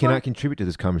Cabo before? I cannot contribute to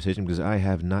this conversation because I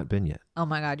have not been yet. Oh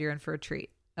my God, you're in for a treat.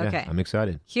 Yeah, Okay. I'm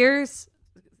excited. Here's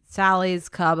Sally's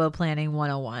Cabo Planning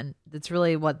 101. That's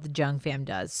really what the Jung fam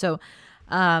does. So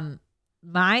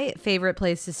My favorite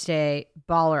place to stay,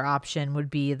 baller option, would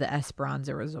be the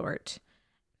Esperanza Resort.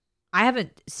 I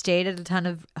haven't stayed at a ton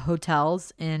of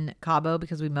hotels in Cabo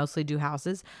because we mostly do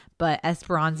houses, but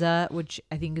Esperanza, which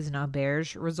I think is an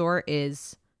auberge resort,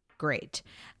 is great.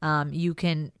 You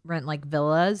can rent like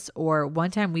villas, or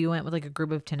one time we went with like a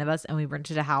group of 10 of us and we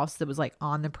rented a house that was like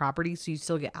on the property. So you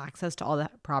still get access to all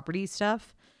that property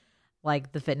stuff,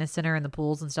 like the fitness center and the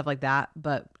pools and stuff like that,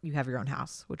 but you have your own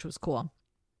house, which was cool.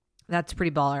 That's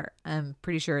pretty baller. I'm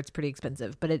pretty sure it's pretty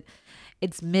expensive, but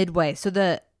it's midway. So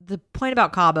the point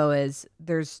about Cabo is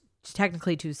there's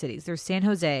technically two cities. There's San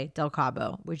Jose del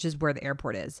Cabo, which is where the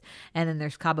airport is, and then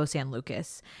there's Cabo San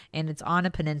Lucas, and it's on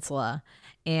a peninsula.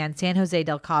 And San Jose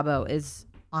del Cabo is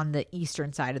on the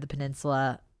eastern side of the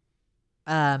peninsula,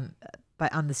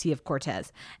 but on the Sea of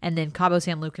Cortez. And then Cabo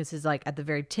San Lucas is like at the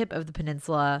very tip of the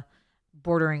peninsula,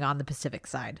 bordering on the Pacific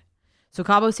side. So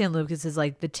Cabo San Lucas is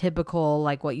like the typical,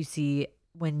 like what you see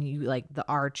when you like the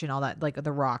arch and all that, like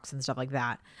the rocks and stuff like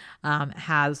that.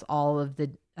 Has all of the,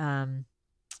 I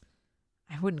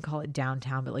wouldn't call it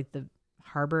downtown, but like the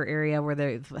harbor area where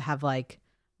they have like,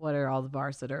 what are all the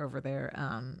bars that are over there?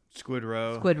 Squid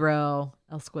Row.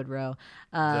 El Squid Row.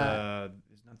 It's not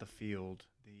the Field,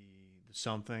 the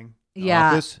something. The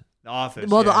Office? The Office.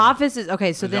 Well, yeah. the Office is,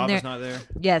 okay, so Is then the there. Office not there?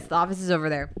 Yes, the Office is over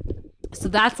there. So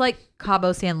that's like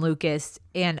Cabo San Lucas,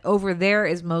 and over there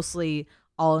is mostly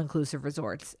all-inclusive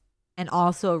resorts, and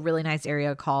also a really nice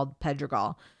area called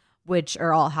Pedregal, which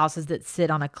are all houses that sit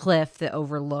on a cliff that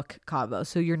overlook Cabo.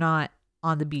 So you're not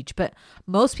on the beach, but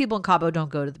most people in Cabo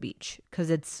don't go to the beach because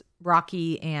it's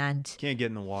rocky and Can't get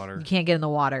in the water. you can't get in the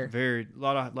water. Very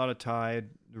lot of tide,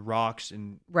 the rocks,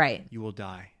 and Right. you will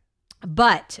die.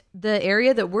 But the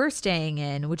area that we're staying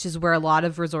in, which is where a lot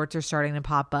of resorts are starting to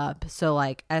pop up, so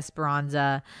like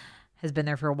Esperanza has been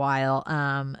there for a while.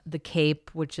 The Cape,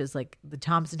 which is like the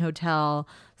Thompson Hotel,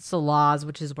 Salaz,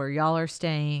 which is where y'all are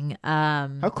staying.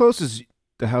 How close is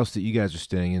the house that you guys are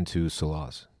staying in to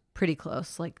Salaz? Pretty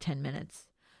close, like 10 minutes.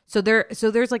 So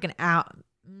there's like an hour,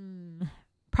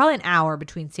 probably an hour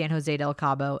between San Jose del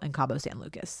Cabo and Cabo San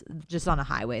Lucas, just on a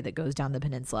highway that goes down the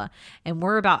peninsula. And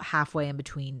we're about halfway in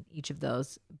between each of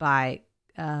those by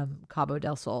Cabo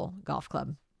del Sol Golf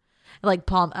Club. Like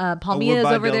Palmilla is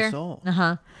by over Del there. Sol.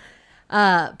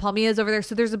 Palmilla is over there.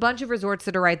 So there's a bunch of resorts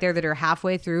that are right there that are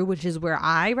halfway through, which is where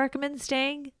I recommend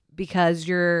staying because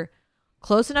you're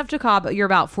close enough to Cabo. You're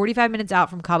about 45 minutes out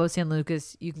from Cabo San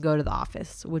Lucas. You can go to the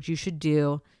Office, which you should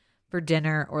do for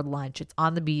dinner or lunch. It's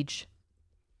on the beach.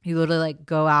 You literally like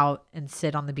go out and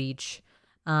sit on the beach.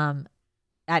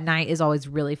 At night is always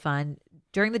really fun.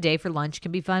 During the day for lunch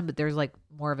can be fun, but there's like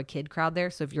more of a kid crowd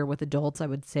there. So if you're with adults, I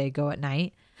would say go at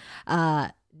night.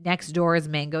 Next door is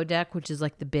Mango Deck, which is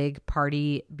like the big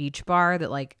party beach bar that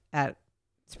like at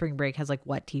spring break has like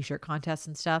wet t-shirt contests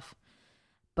and stuff.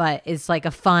 But it's like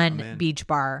a fun beach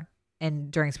bar.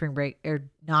 And during spring break, or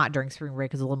not during spring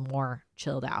break, is a little more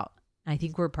chilled out. I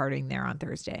think we're partying there on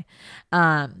Thursday.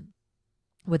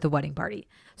 With the wedding party.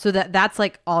 So that's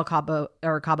like all Cabo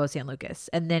or Cabo San Lucas.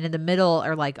 And then in the middle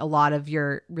are like a lot of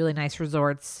your really nice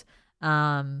resorts,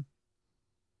 golf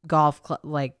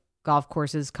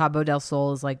courses. Cabo del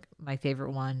Sol is like my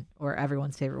favorite one, or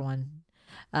everyone's favorite one.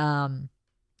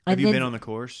 Have you been on the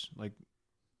course? Like,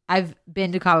 I've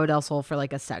been to Cabo del Sol for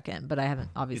like a second, but I haven't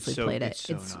obviously played it.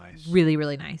 It's nice. Really,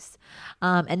 really nice.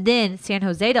 And then San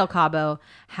Jose del Cabo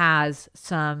has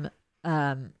some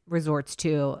resorts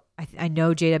too. I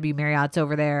know JW Marriott's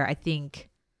over there. I think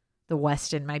the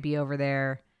Westin might be over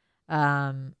there.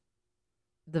 The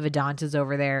Vedanta's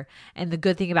over there. And the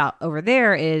good thing about over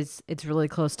there is it's really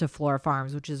close to Flora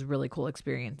Farms, which is a really cool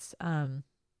experience.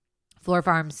 Flora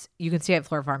Farms, you can stay at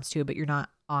Flora Farms too, but you're not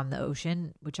on the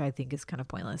ocean, which I think is kind of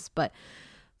pointless. But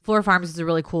Flora Farms is a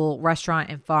really cool restaurant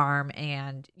and farm,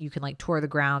 and you can like tour the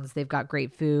grounds. They've got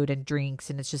great food and drinks,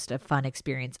 and it's just a fun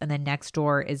experience. And then next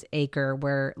door is Acre,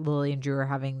 where Lily and Drew are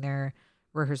having their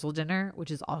rehearsal dinner, which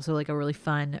is also like a really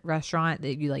fun restaurant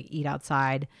that you like eat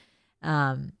outside.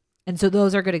 And so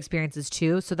those are good experiences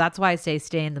too. So that's why I say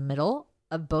stay in the middle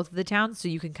of both of the towns, so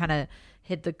you can kind of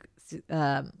hit the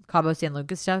Cabo San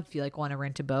Lucas stuff if you like want to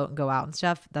rent a boat and go out and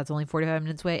stuff. That's only 45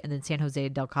 minutes away, and then San Jose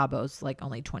del Cabo is like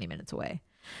only 20 minutes away.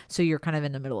 So you're kind of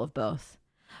in the middle of both.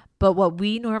 But what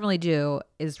we normally do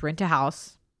is rent a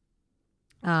house.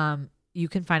 You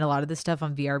can find a lot of this stuff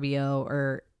on VRBO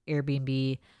or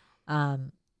Airbnb.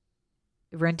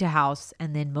 Rent a house,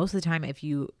 and then most of the time, if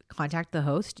you contact the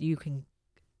host, you can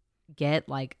get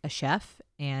like a chef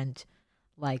and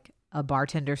like a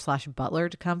bartender / butler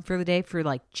to come for the day for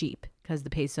like cheap, because the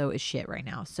peso is shit right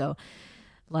now. So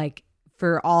like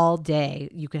for all day,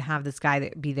 you can have this guy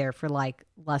that be there for like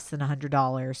less than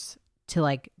 $100 to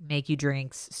like make you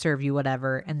drinks, serve you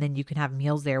whatever, and then you can have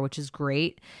meals there, which is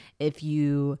great if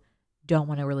you don't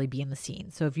want to really be in the scene.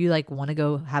 So if you like want to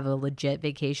go have a legit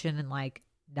vacation and like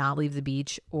not leave the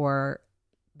beach or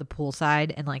the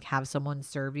poolside and like have someone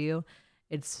serve you,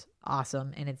 it's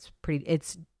awesome. And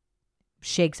it's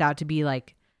shakes out to be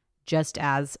like just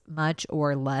as much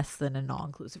or less than a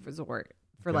non-inclusive resort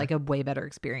for like a way better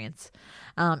experience.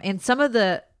 And some of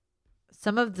the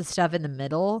stuff in the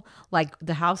middle, like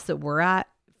the house that we're at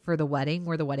for the wedding,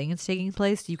 where the wedding is taking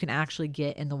place, you can actually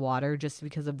get in the water just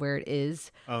because of where it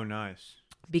is. Oh, nice.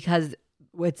 Because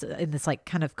it's in this like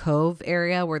kind of cove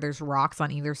area where there's rocks on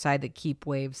either side that keep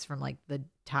waves from like the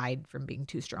tide from being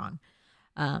too strong.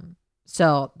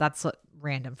 So that's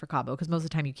random for Cabo because most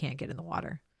of the time you can't get in the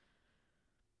water.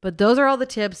 But those are all the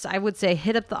tips. I would say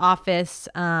hit up the office,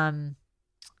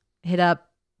 hit up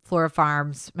Flora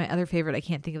Farms. My other favorite I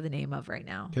can't think of the name of right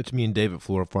now. Catch me and Dave at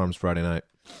Flora Farms Friday night.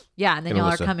 Yeah, and then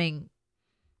y'all Alyssa are coming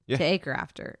to Acre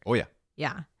after. Oh, yeah.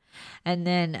 Yeah. And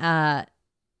then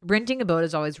renting a boat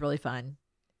is always really fun.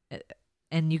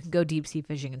 And you can go deep sea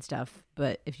fishing and stuff.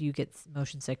 But if you get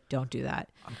motion sick, don't do that.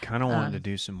 I'm kind of wanting to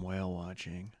do some whale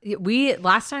watching.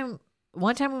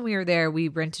 One time when we were there, we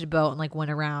rented a boat and like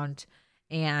went around.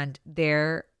 And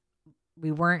there,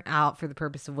 we weren't out for the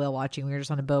purpose of whale watching. We were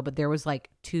just on a boat. But there was like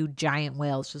 2 giant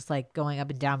whales just like going up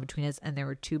and down between us. And there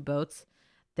were 2 boats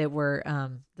that were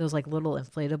those like little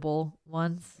inflatable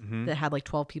ones that had like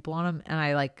 12 people on them, and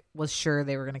I like was sure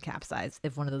they were gonna capsize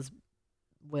if one of those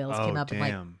whales came up and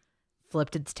like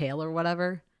flipped its tail or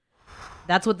whatever.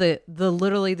 That's what the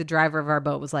literally the driver of our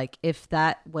boat was like. If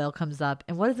that whale comes up,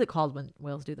 and what is it called when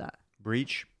whales do that?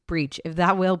 Breach. If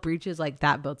that whale breaches, like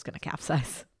that boat's gonna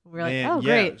capsize. We're like, oh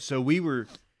yeah. great. So we were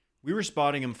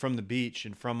spotting them from the beach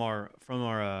and from our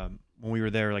when we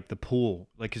were there, like the pool,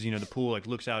 like, cause the pool like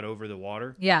looks out over the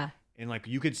water. Yeah. And like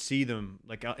you could see them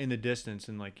like out in the distance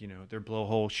and like, their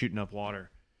blowhole shooting up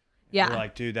water. And yeah. we're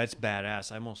like, dude, that's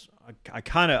badass.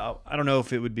 I don't know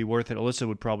if it would be worth it. Alyssa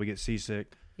would probably get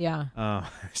seasick. Yeah. I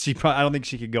don't think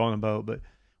she could go on a boat, but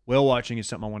whale watching is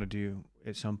something I want to do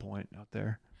at some point out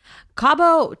there.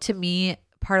 Cabo, to me,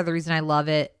 part of the reason I love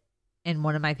it and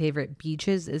one of my favorite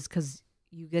beaches is because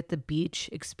you get the beach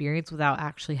experience without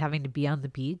actually having to be on the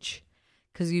beach.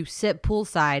 Because you sit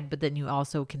poolside, but then you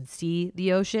also can see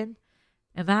the ocean.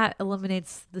 And that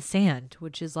eliminates the sand,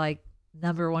 which is like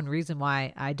number one reason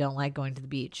why I don't like going to the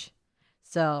beach.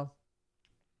 So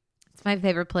it's my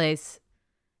favorite place.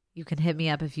 You can hit me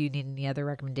up if you need any other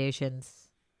recommendations.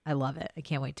 I love it. I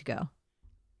can't wait to go.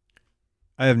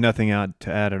 I have nothing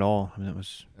to add at all. I mean, that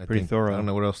was pretty thorough. I don't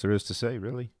know what else there is to say,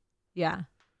 really. Yeah.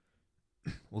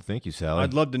 Well, thank you, Sally.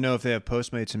 I'd love to know if they have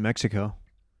Postmates in Mexico,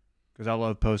 because I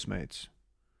love Postmates.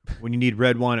 When you need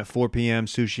red wine at 4 p.m.,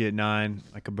 sushi at 9,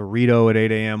 like a burrito at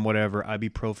 8 a.m., whatever,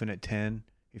 ibuprofen at 10,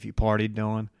 if you partied,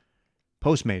 Dillon.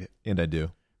 Postmate it. And I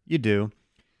do. You do.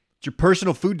 It's your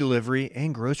personal food delivery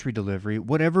and grocery delivery,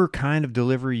 whatever kind of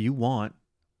delivery you want,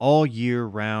 all year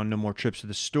round. No more trips to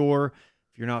the store.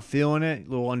 If you're not feeling it, a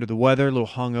little under the weather, a little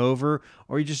hungover,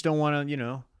 or you just don't want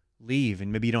to, leave,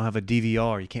 and maybe you don't have a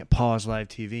DVR, you can't pause live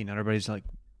TV. Not everybody's like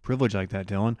privileged like that,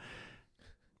 Dillon.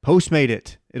 Postmate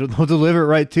it. They'll deliver it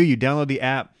right to you. Download the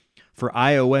app for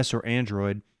iOS or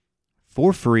Android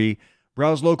for free.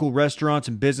 Browse local restaurants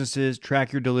and businesses.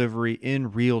 Track your delivery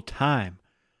in real time.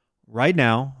 Right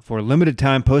now, for a limited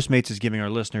time, Postmates is giving our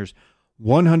listeners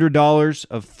 $100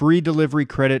 of free delivery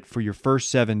credit for your first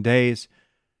 7 days.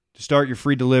 To start your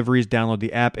free deliveries, download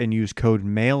the app and use code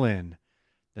MAILIN.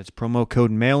 That's promo code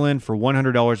MAILIN for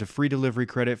 $100 of free delivery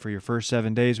credit for your first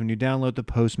 7 days when you download the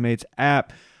Postmates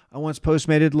app. I once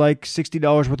Postmated like $60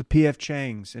 worth of P.F.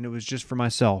 Chang's, and it was just for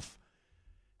myself.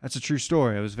 That's a true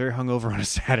story. I was very hungover on a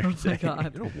Saturday. Oh, my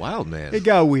God. You're a wild man. It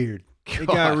got weird. God. It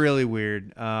got really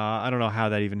weird. I don't know how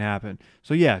that even happened.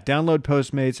 So, yeah, download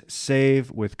Postmates, save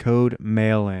with code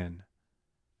MAILIN.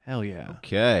 Hell yeah.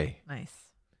 Okay. Nice.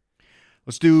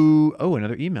 Let's do,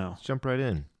 another email. Let's jump right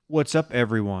in. What's up,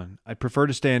 everyone? I'd prefer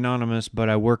to stay anonymous, but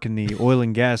I work in the oil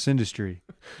and gas industry.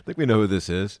 I think we know who this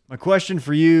is. My question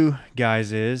for you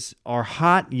guys is, are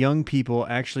hot young people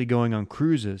actually going on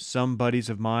cruises? Some buddies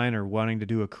of mine are wanting to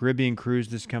do a Caribbean cruise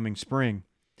this coming spring.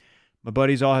 My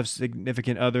buddies all have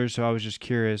significant others, so I was just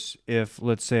curious if,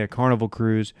 let's say, a Carnival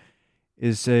cruise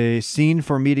is a scene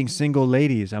for meeting single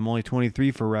ladies. I'm only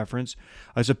 23 for reference.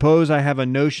 I suppose I have a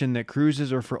notion that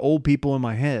cruises are for old people in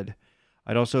my head.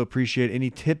 I'd also appreciate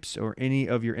any tips or any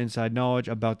of your inside knowledge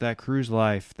about that cruise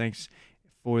life. Thanks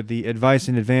for the advice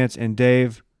in advance. And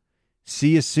Dave,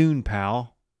 see you soon,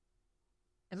 pal.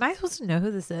 Am I supposed to know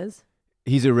who this is?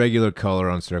 He's a regular caller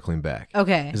on Circling Back.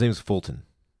 Okay. His name's Fulton,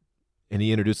 and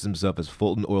he introduces himself as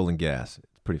Fulton Oil and Gas.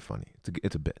 It's pretty funny.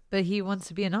 It's a bit. But he wants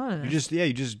to be anonymous.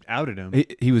 You just outed him.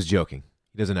 He was joking.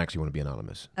 He doesn't actually want to be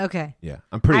anonymous. Okay. Yeah,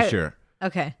 I'm pretty sure.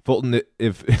 Okay. Fulton,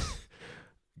 if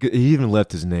he even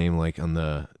left his name like on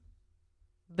the.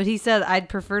 But he said I'd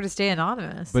prefer to stay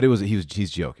anonymous. But he's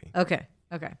joking. Okay.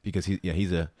 Because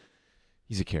he's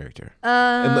a character.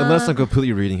 Unless I'm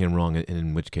completely reading him wrong,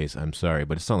 in which case I'm sorry.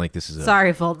 But it's not like this is a.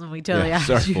 Sorry, Fulton. We totally asked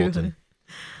sorry, you. Fulton.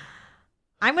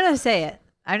 I'm gonna say it.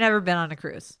 I've never been on a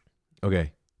cruise.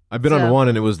 Okay. I've been on one,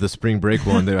 and it was the spring break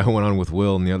one that I went on with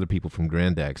Will and the other people from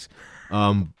Grandax.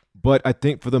 But I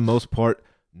think for the most part,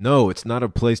 no, it's not a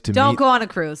place to meet. Don't go on a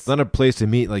cruise. It's not a place to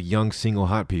meet like young, single,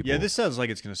 hot people. Yeah, this sounds like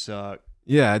it's going to suck.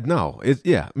 Yeah, no.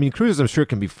 I mean, cruises I'm sure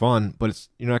can be fun, but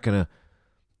you're not going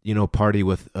to, party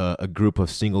with a group of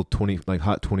single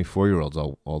hot 24-year-olds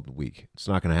all week. It's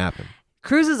not going to happen.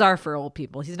 Cruises are for old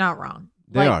people. He's not wrong.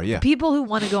 They are, yeah. The people who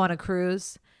want to go on a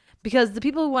cruise, because the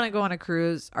people who want to go on a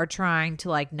cruise are trying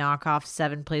to knock off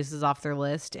 7 places off their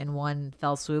list in one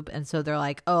fell swoop. And so they're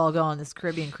like, oh, I'll go on this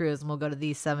Caribbean cruise and we'll go to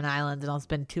these 7 islands and I'll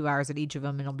spend 2 hours at each of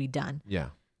them and it'll be done. Yeah.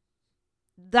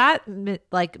 That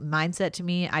mindset to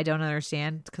me, I don't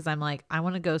understand because I'm like, I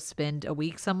want to go spend a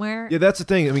week somewhere. Yeah, that's the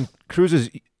thing. I mean, cruises,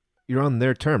 you're on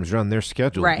their terms. You're on their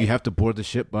schedule. Right. You have to board the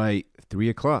ship by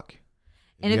 3:00.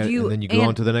 And and then you go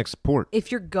on to the next port.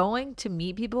 If you're going to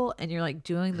meet people and you're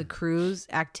doing the cruise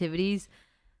activities,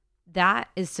 that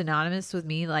is synonymous with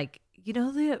me.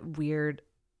 The weird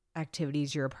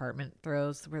activities your apartment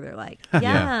throws where they're like,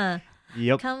 yeah.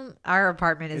 Yep. Come, our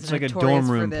apartment is it's like a notorious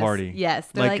dorm room for this. party. Yes.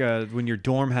 When your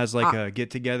dorm has a get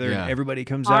together Yeah. and everybody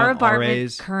comes Our out. apartment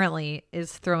RAs. currently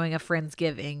is throwing a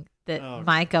Friendsgiving that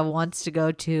Micah wants to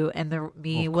go to, and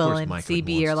Will, and Micah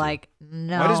CB are wants to. like,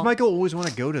 no. Why does Michael always want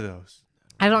to go to those?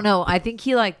 I don't know. I think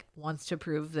he wants to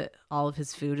prove that all of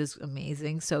his food is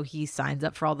amazing, so he signs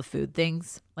up for all the food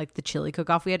things, like the chili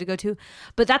cook-off we had to go to.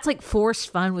 But that's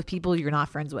forced fun with people you're not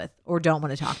friends with or don't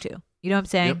want to talk to. You know what I'm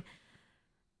saying? Yep.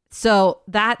 So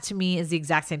that to me is the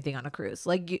exact same thing on a cruise.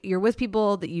 You're with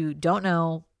people that you don't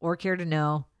know or care to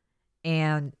know,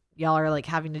 and y'all are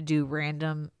having to do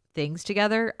random things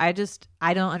together. I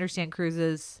don't understand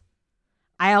cruises.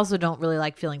 I also don't really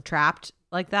like feeling trapped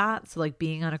like that. So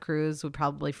being on a cruise would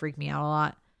probably freak me out a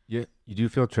lot. Yeah, you do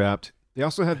feel trapped. They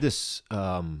also have this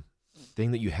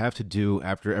thing that you have to do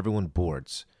after everyone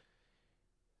boards.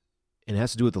 And it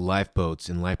has to do with the lifeboats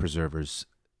and life preservers.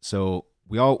 So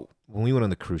when we went on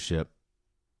the cruise ship,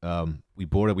 we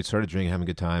boarded, we started drinking, having a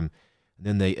good time. And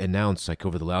then they announced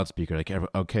over the loudspeaker,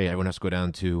 okay, everyone has to go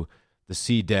down to the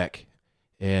C deck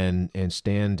and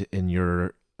stand in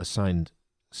your assigned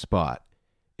spot.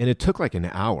 And it took an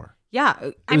hour. Yeah,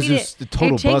 It takes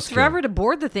buzzkill. Forever to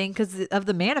board the thing because of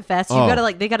the manifest.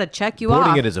 You they gotta check you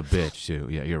boarding off. it is a bitch too.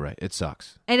 Yeah, you're right. It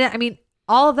sucks. And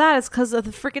all of that is because of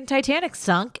the freaking Titanic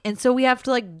sunk, and so we have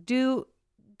to do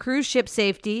cruise ship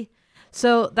safety.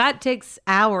 So that takes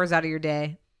hours out of your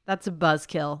day. That's a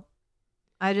buzzkill.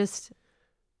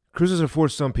 Cruises are for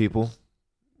some people.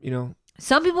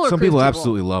 Some people are. Some cruise people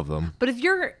absolutely love them. But if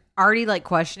you're already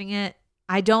questioning it,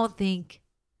 I don't think.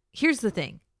 Here's the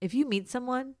thing: if you meet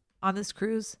someone on this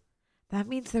cruise, that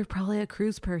means they're probably a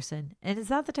cruise person. And is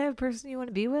that the type of person you want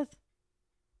to be with?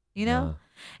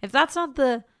 If that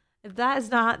is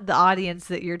not the audience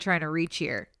that you're trying to reach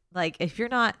here, if you're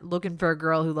not looking for a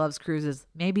girl who loves cruises,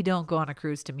 maybe don't go on a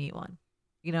cruise to meet one.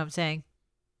 You know what I'm saying?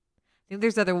 I think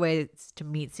there's other ways to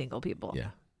meet single people. Yeah.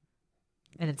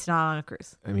 And it's not on a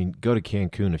cruise. I mean, go to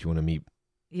Cancun if you want to meet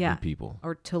new people.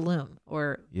 Or Tulum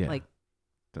or Yeah.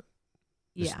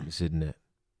 This isn't it.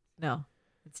 No,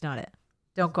 it's not it.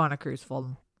 Don't go on a cruise,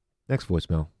 Fulton. Next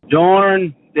voicemail.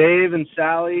 Dorn, Dave, and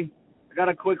Sally, I got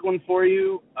a quick one for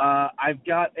you. I've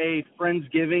got a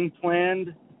Friendsgiving planned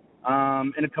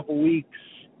in a couple weeks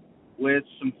with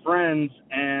some friends,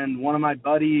 and one of my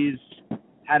buddies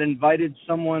had invited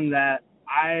someone that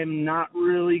I'm not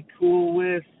really cool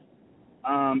with.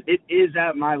 It is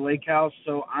at my lake house,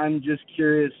 so I'm just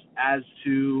curious as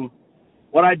to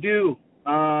what I do.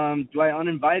 Do I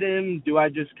uninvite him? Do I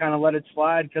just kind of let it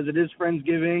slide because it is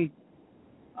Friendsgiving?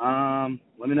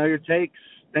 Let me know your takes.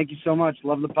 Thank you so much.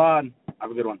 Love the pod.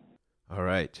 Have a good one. All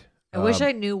right. I wish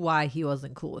I knew why he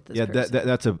wasn't cool with this person.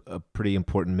 That's a pretty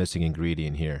important missing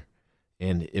ingredient here.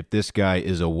 And if this guy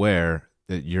is aware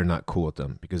that you're not cool with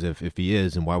them, because if he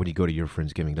is, then why would he go to your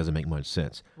Friendsgiving? It doesn't make much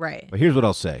sense. Right. But here's what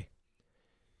I'll say.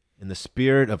 In the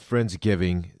spirit of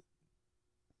Friendsgiving,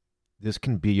 this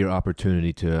can be your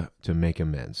opportunity to make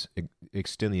amends.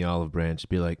 Extend the olive branch.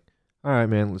 Be like, all right,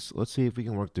 man, let's see if we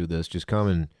can work through this. Just come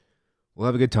and we'll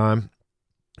have a good time.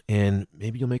 and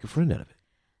maybe you'll make a friend out of it.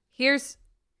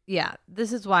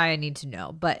 This is why I need to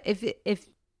know. But if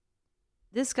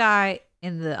this guy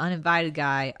and the uninvited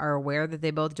guy are aware that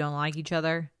they both don't like each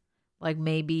other, like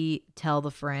maybe tell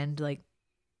the friend like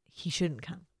he shouldn't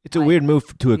come. It's a weird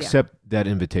move to accept that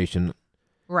invitation,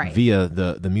 right? Via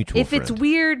the mutual. If friend. it's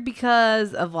weird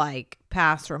because of like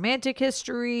past romantic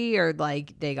history or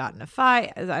like they got in a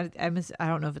fight, I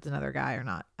don't know if it's another guy or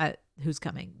not who's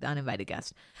coming, the uninvited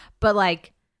guest, but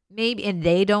like maybe and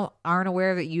they aren't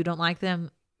aware that you don't like them.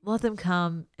 Let them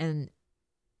come and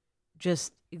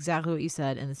just exactly what you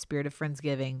said in the spirit of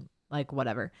Friendsgiving, like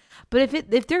whatever. But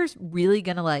if there's really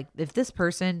gonna like if this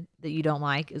person that you don't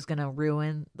like is gonna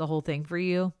ruin the whole thing for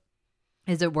you,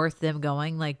 is it worth them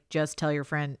going? Like just tell your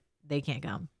friend they can't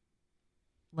come.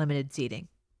 Limited seating.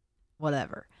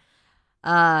 Whatever.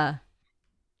 I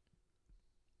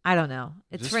don't know.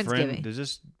 It's Friendsgiving. Does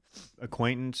this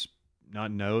acquaintance not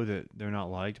know that they're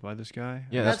not liked by this guy?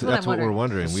 Yeah, that's what we're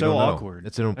wondering. It's we so don't know. awkward.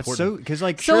 It's an important. Because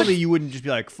surely you wouldn't just be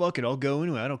like, "Fuck it, I'll go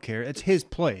anyway. I don't care. It's his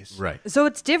place." Right. So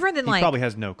it's different than He like probably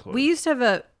has no clue. we used to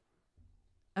have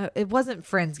it wasn't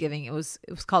Friendsgiving. It was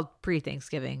called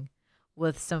pre-Thanksgiving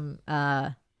with some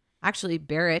actually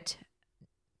Barrett,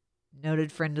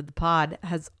 noted friend of the pod,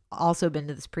 has also been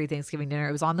to this pre-Thanksgiving dinner.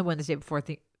 It was on the Wednesday before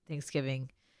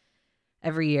Thanksgiving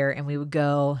every year, and we would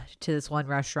go to this one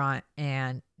restaurant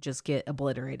and just get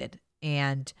obliterated.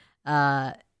 And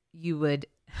we would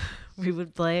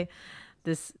play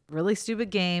this really stupid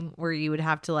game where you would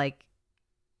have to like,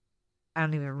 I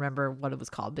don't even remember what it was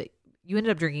called, but you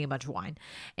ended up drinking a bunch of wine.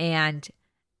 And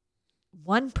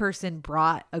one person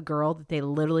brought a girl that they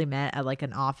literally met at like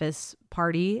an office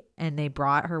party, and they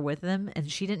brought her with them, and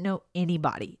she didn't know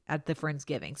anybody at the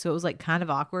Friendsgiving. So it was like kind of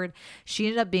awkward. She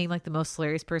ended up being like the most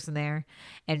hilarious person there,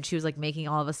 and she was like making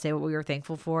all of us say what we were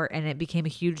thankful for, and it became a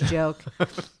huge joke.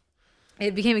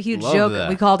 It became a huge Love joke. that.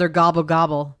 We called her Gobble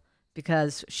Gobble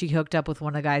because she hooked up with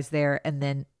one of the guys there, and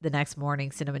then the next morning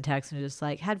sent him a text and just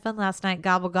like, had fun last night,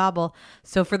 Gobble Gobble.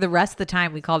 So for the rest of the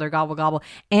time, we called her Gobble Gobble.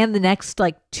 And the next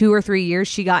like 2 or 3 years,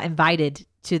 she got invited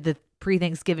to the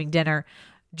pre-Thanksgiving dinner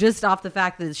just off the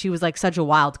fact that she was like such a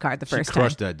wild card the first She time.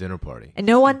 crushed that dinner party. And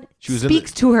no one She was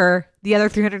speaks to her the other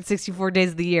 364 days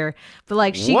of the year. But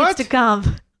like she What? gets to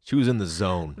come She was in the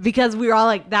zone. because we were all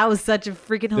like, that was such a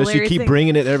freaking hilarious Does she keep thing.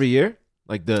 bringing it every year?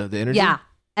 Like the energy? Yeah,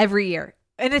 every year.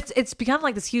 And it's become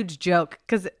like this huge joke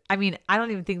because, I mean, I don't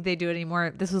even think they do it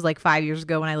anymore. This was like 5 years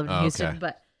ago when I lived in Houston, okay.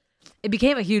 but it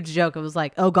became a huge joke. It was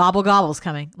like, oh, Gobble Gobble's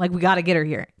coming. Like, we got to get her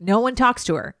here. No one talks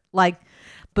to her. Like,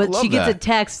 but love she gets that. a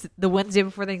text the Wednesday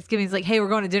before Thanksgiving. It's like, hey, we're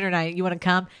going to dinner tonight. You want to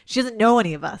come? She doesn't know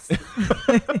any of us.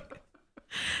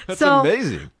 That's So-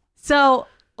 amazing. So,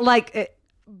 like,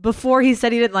 before he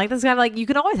said he didn't like this guy, like, you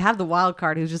can always have the wild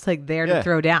card who's just like there Yeah. to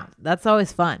throw down. That's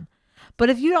always fun. But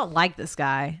if you don't like this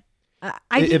guy,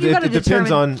 I think It you got to depends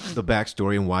determine. on the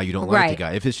backstory and why you don't like the Right.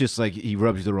 guy. If it's just like he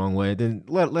rubs you the wrong way, then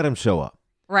let him show up.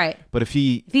 Right. But if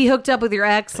he If he hooked up with your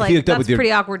ex, if like he hooked up that's with your-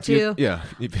 pretty awkward if you- too. yeah,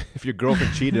 if your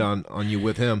girlfriend cheated on you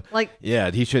with him, Like yeah,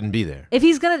 he shouldn't be there. if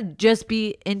he's gonna just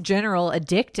be in general a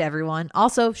dick to everyone,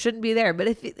 also shouldn't be there. But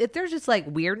if there's just like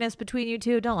weirdness between you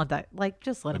two, don't let that. Like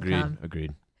just let him come.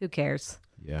 Agreed. Who cares?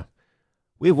 Yeah.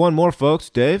 We have one more, folks.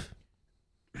 Dave.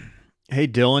 Hey,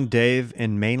 Dylan, Dave,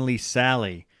 and mainly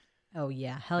Sally. Oh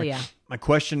yeah, hell yeah. My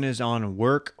question is on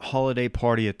work holiday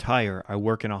party attire. I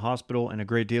work in a hospital, and a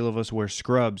great deal of us wear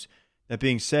scrubs. That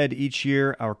being said, each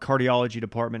year our cardiology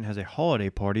department has a holiday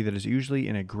party that is usually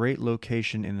in a great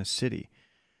location in the city.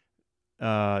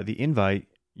 The invite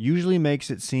usually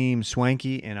makes it seem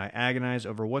swanky, and I agonize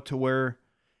over what to wear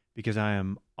because I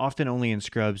am often only in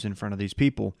scrubs in front of these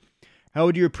people. How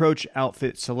would you approach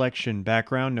outfit selection?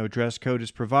 Background, no dress code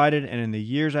is provided, and in the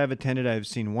years I've attended, I have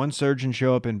seen one surgeon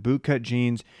show up in bootcut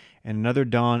jeans and another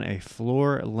don a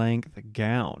floor-length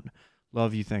gown.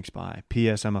 Love you, thanks, bye.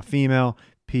 P.S. I'm a female.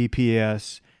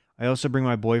 P.P.S. I also bring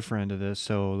my boyfriend to this,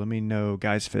 so let me know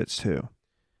guys' fits too.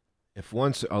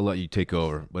 I'll let you take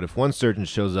over. But if one surgeon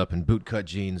shows up in bootcut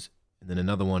jeans and then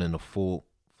another one in a full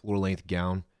floor-length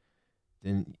gown,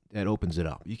 then that opens it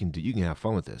up. You can have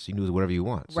fun with this. You can do whatever you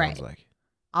want. Sounds Right. like.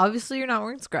 Obviously, you're not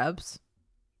wearing scrubs.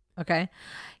 Okay.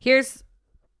 Here's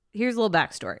a little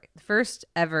backstory. The first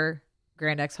ever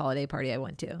Grand X holiday party I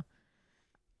went to.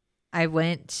 I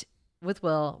went with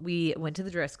Will. We went to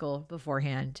the Driscoll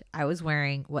beforehand. I was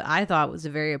wearing what I thought was a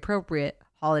very appropriate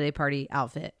holiday party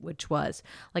outfit, which was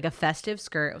like a festive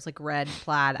skirt. It was like red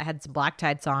plaid. I had some black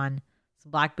tights on,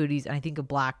 some black booties, and I think a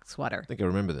black sweater. I think I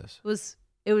remember this.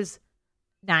 It was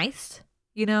nice,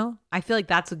 you know. I feel like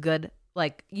that's a good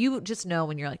like you just know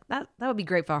when you're like that would be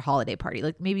great for a holiday party.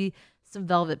 Like maybe some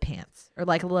velvet pants or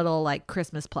like a little like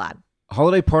Christmas plaid.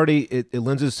 Holiday party, it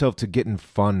lends itself to getting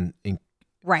fun and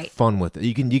fun with it.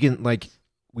 You can like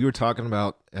we were talking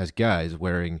about as guys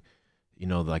wearing,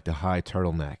 like the high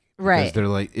turtleneck. Right. Because they're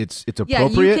like it's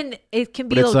appropriate. Yeah, it can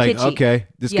be a little like, kitschy. Okay,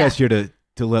 this guy's here to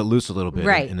let loose a little bit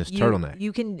in his turtleneck.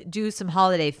 You can do some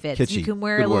holiday fits. Kitschy. You can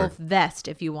wear Good a little word. vest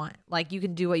if you want. Like you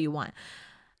can do what you want.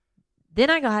 Then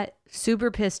I got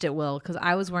super pissed at Will because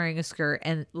I was wearing a skirt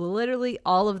and literally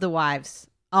all of the wives,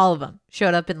 all of them,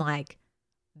 showed up in like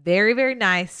very, very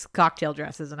nice cocktail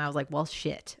dresses. And I was like, well,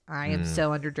 shit, I am so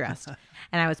underdressed.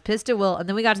 And I was pissed at Will. And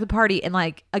then we got to the party and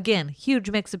like, again, huge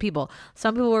mix of people.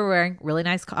 Some people were wearing really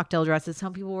nice cocktail dresses.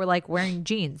 Some people were like wearing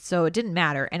jeans. So it didn't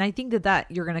matter. And I think that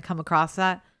you're going to come across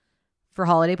that for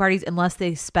holiday parties unless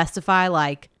they specify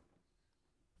like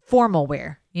formal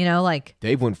wear, like.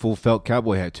 Dave went full felt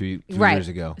cowboy hat two years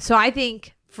ago. So I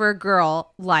think for a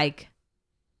girl, like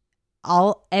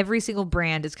every single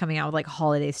brand is coming out with like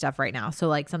holiday stuff right now. So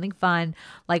like something fun,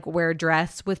 like wear a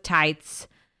dress with tights,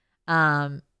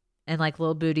 and like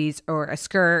little booties or a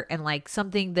skirt and like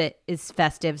something that is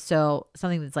festive. So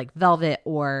something that's like velvet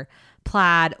or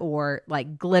plaid or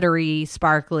like glittery,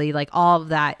 sparkly, like all of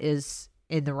that is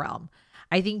in the realm.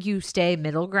 I think you stay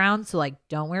middle ground. So like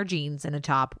don't wear jeans and a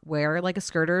top, wear like a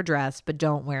skirt or a dress, but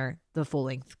don't wear the full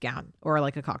length gown or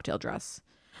like a cocktail dress.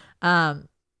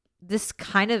 This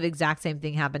kind of exact same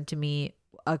thing happened to me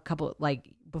a couple,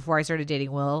 like before I started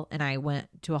dating Will, and I went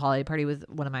to a holiday party with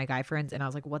one of my guy friends and I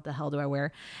was like, what the hell do I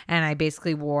wear? And I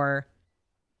basically wore,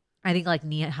 I think like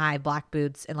knee high black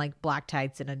boots and like black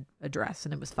tights and a dress,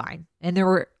 and it was fine. And there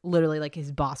were literally like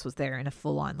his boss was there in a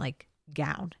full on like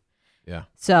gown. Yeah.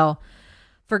 So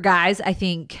for guys, I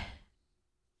think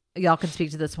y'all can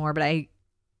speak to this more, but I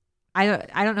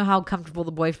don't know how comfortable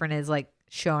the boyfriend is like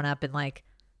showing up in like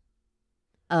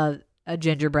a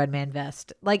gingerbread man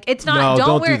vest. Like it's not. No,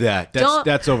 don't wear, do that.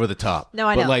 That's over the top. No,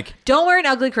 I know. But like, don't wear an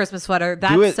ugly Christmas sweater.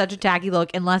 That's such a tacky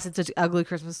look unless it's an ugly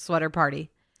Christmas sweater party.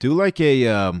 Do like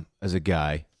as a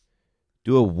guy,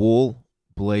 do a wool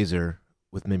blazer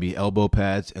with maybe elbow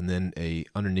pads, and then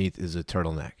underneath is a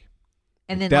turtleneck.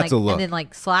 And then that's like, a look. And then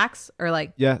like slacks or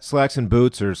like slacks and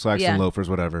boots or slacks and loafers,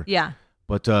 whatever. Yeah.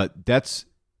 But it's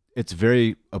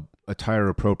very attire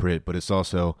appropriate, but it's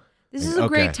also. This is a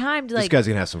great time to like. This guy's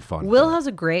gonna have some fun. Will has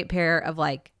a great pair of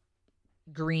like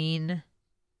green.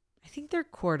 I think they're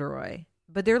corduroy,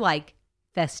 but they're like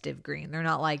festive green. They're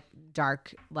not like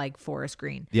dark like forest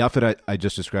green. The outfit I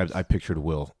just described, I pictured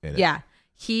Will in it. Yeah,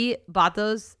 he bought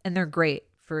those, and they're great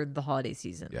for the holiday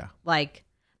season. Yeah, like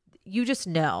you just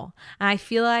know, and I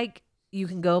feel like you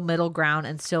can go middle ground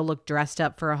and still look dressed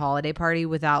up for a holiday party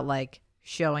without like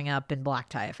showing up in black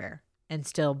tie affair and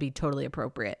still be totally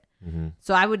appropriate. Mm-hmm.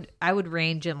 So I would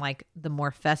range in like the more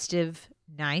festive,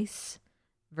 nice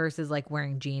versus like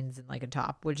wearing jeans and like a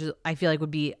top, which is I feel like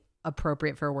would be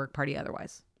appropriate for a work party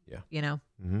otherwise. Yeah.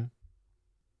 Mm-hmm.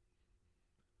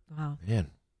 Wow.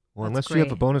 Man. Well, That's unless great. you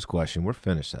have a bonus question, we're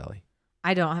finished, Sally.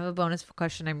 I don't have a bonus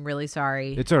question. I'm really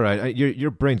sorry. It's all right.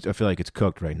 Your brain, I feel like it's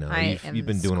cooked right now. You've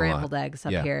been doing a lot. Scrambled eggs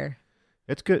up here.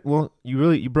 It's good. Well,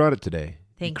 you brought it today.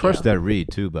 Thank you. Crushed you. that read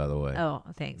too, by the way. Oh,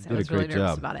 thanks. You I was did a really great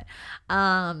nervous job. about it.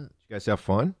 You guys have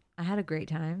fun? I had a great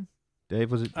time. Dave,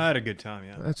 was it? I had a good time,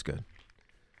 yeah. That's good.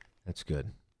 That's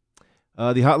good.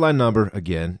 The hotline number,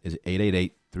 again, is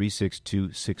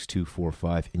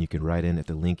 888-362-6245, and you can write in at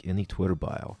the link in the Twitter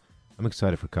bio. I'm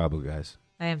excited for Cabo, guys.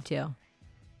 I am too.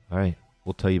 All right.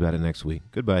 We'll tell you about it next week.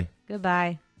 Goodbye.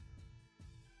 Goodbye.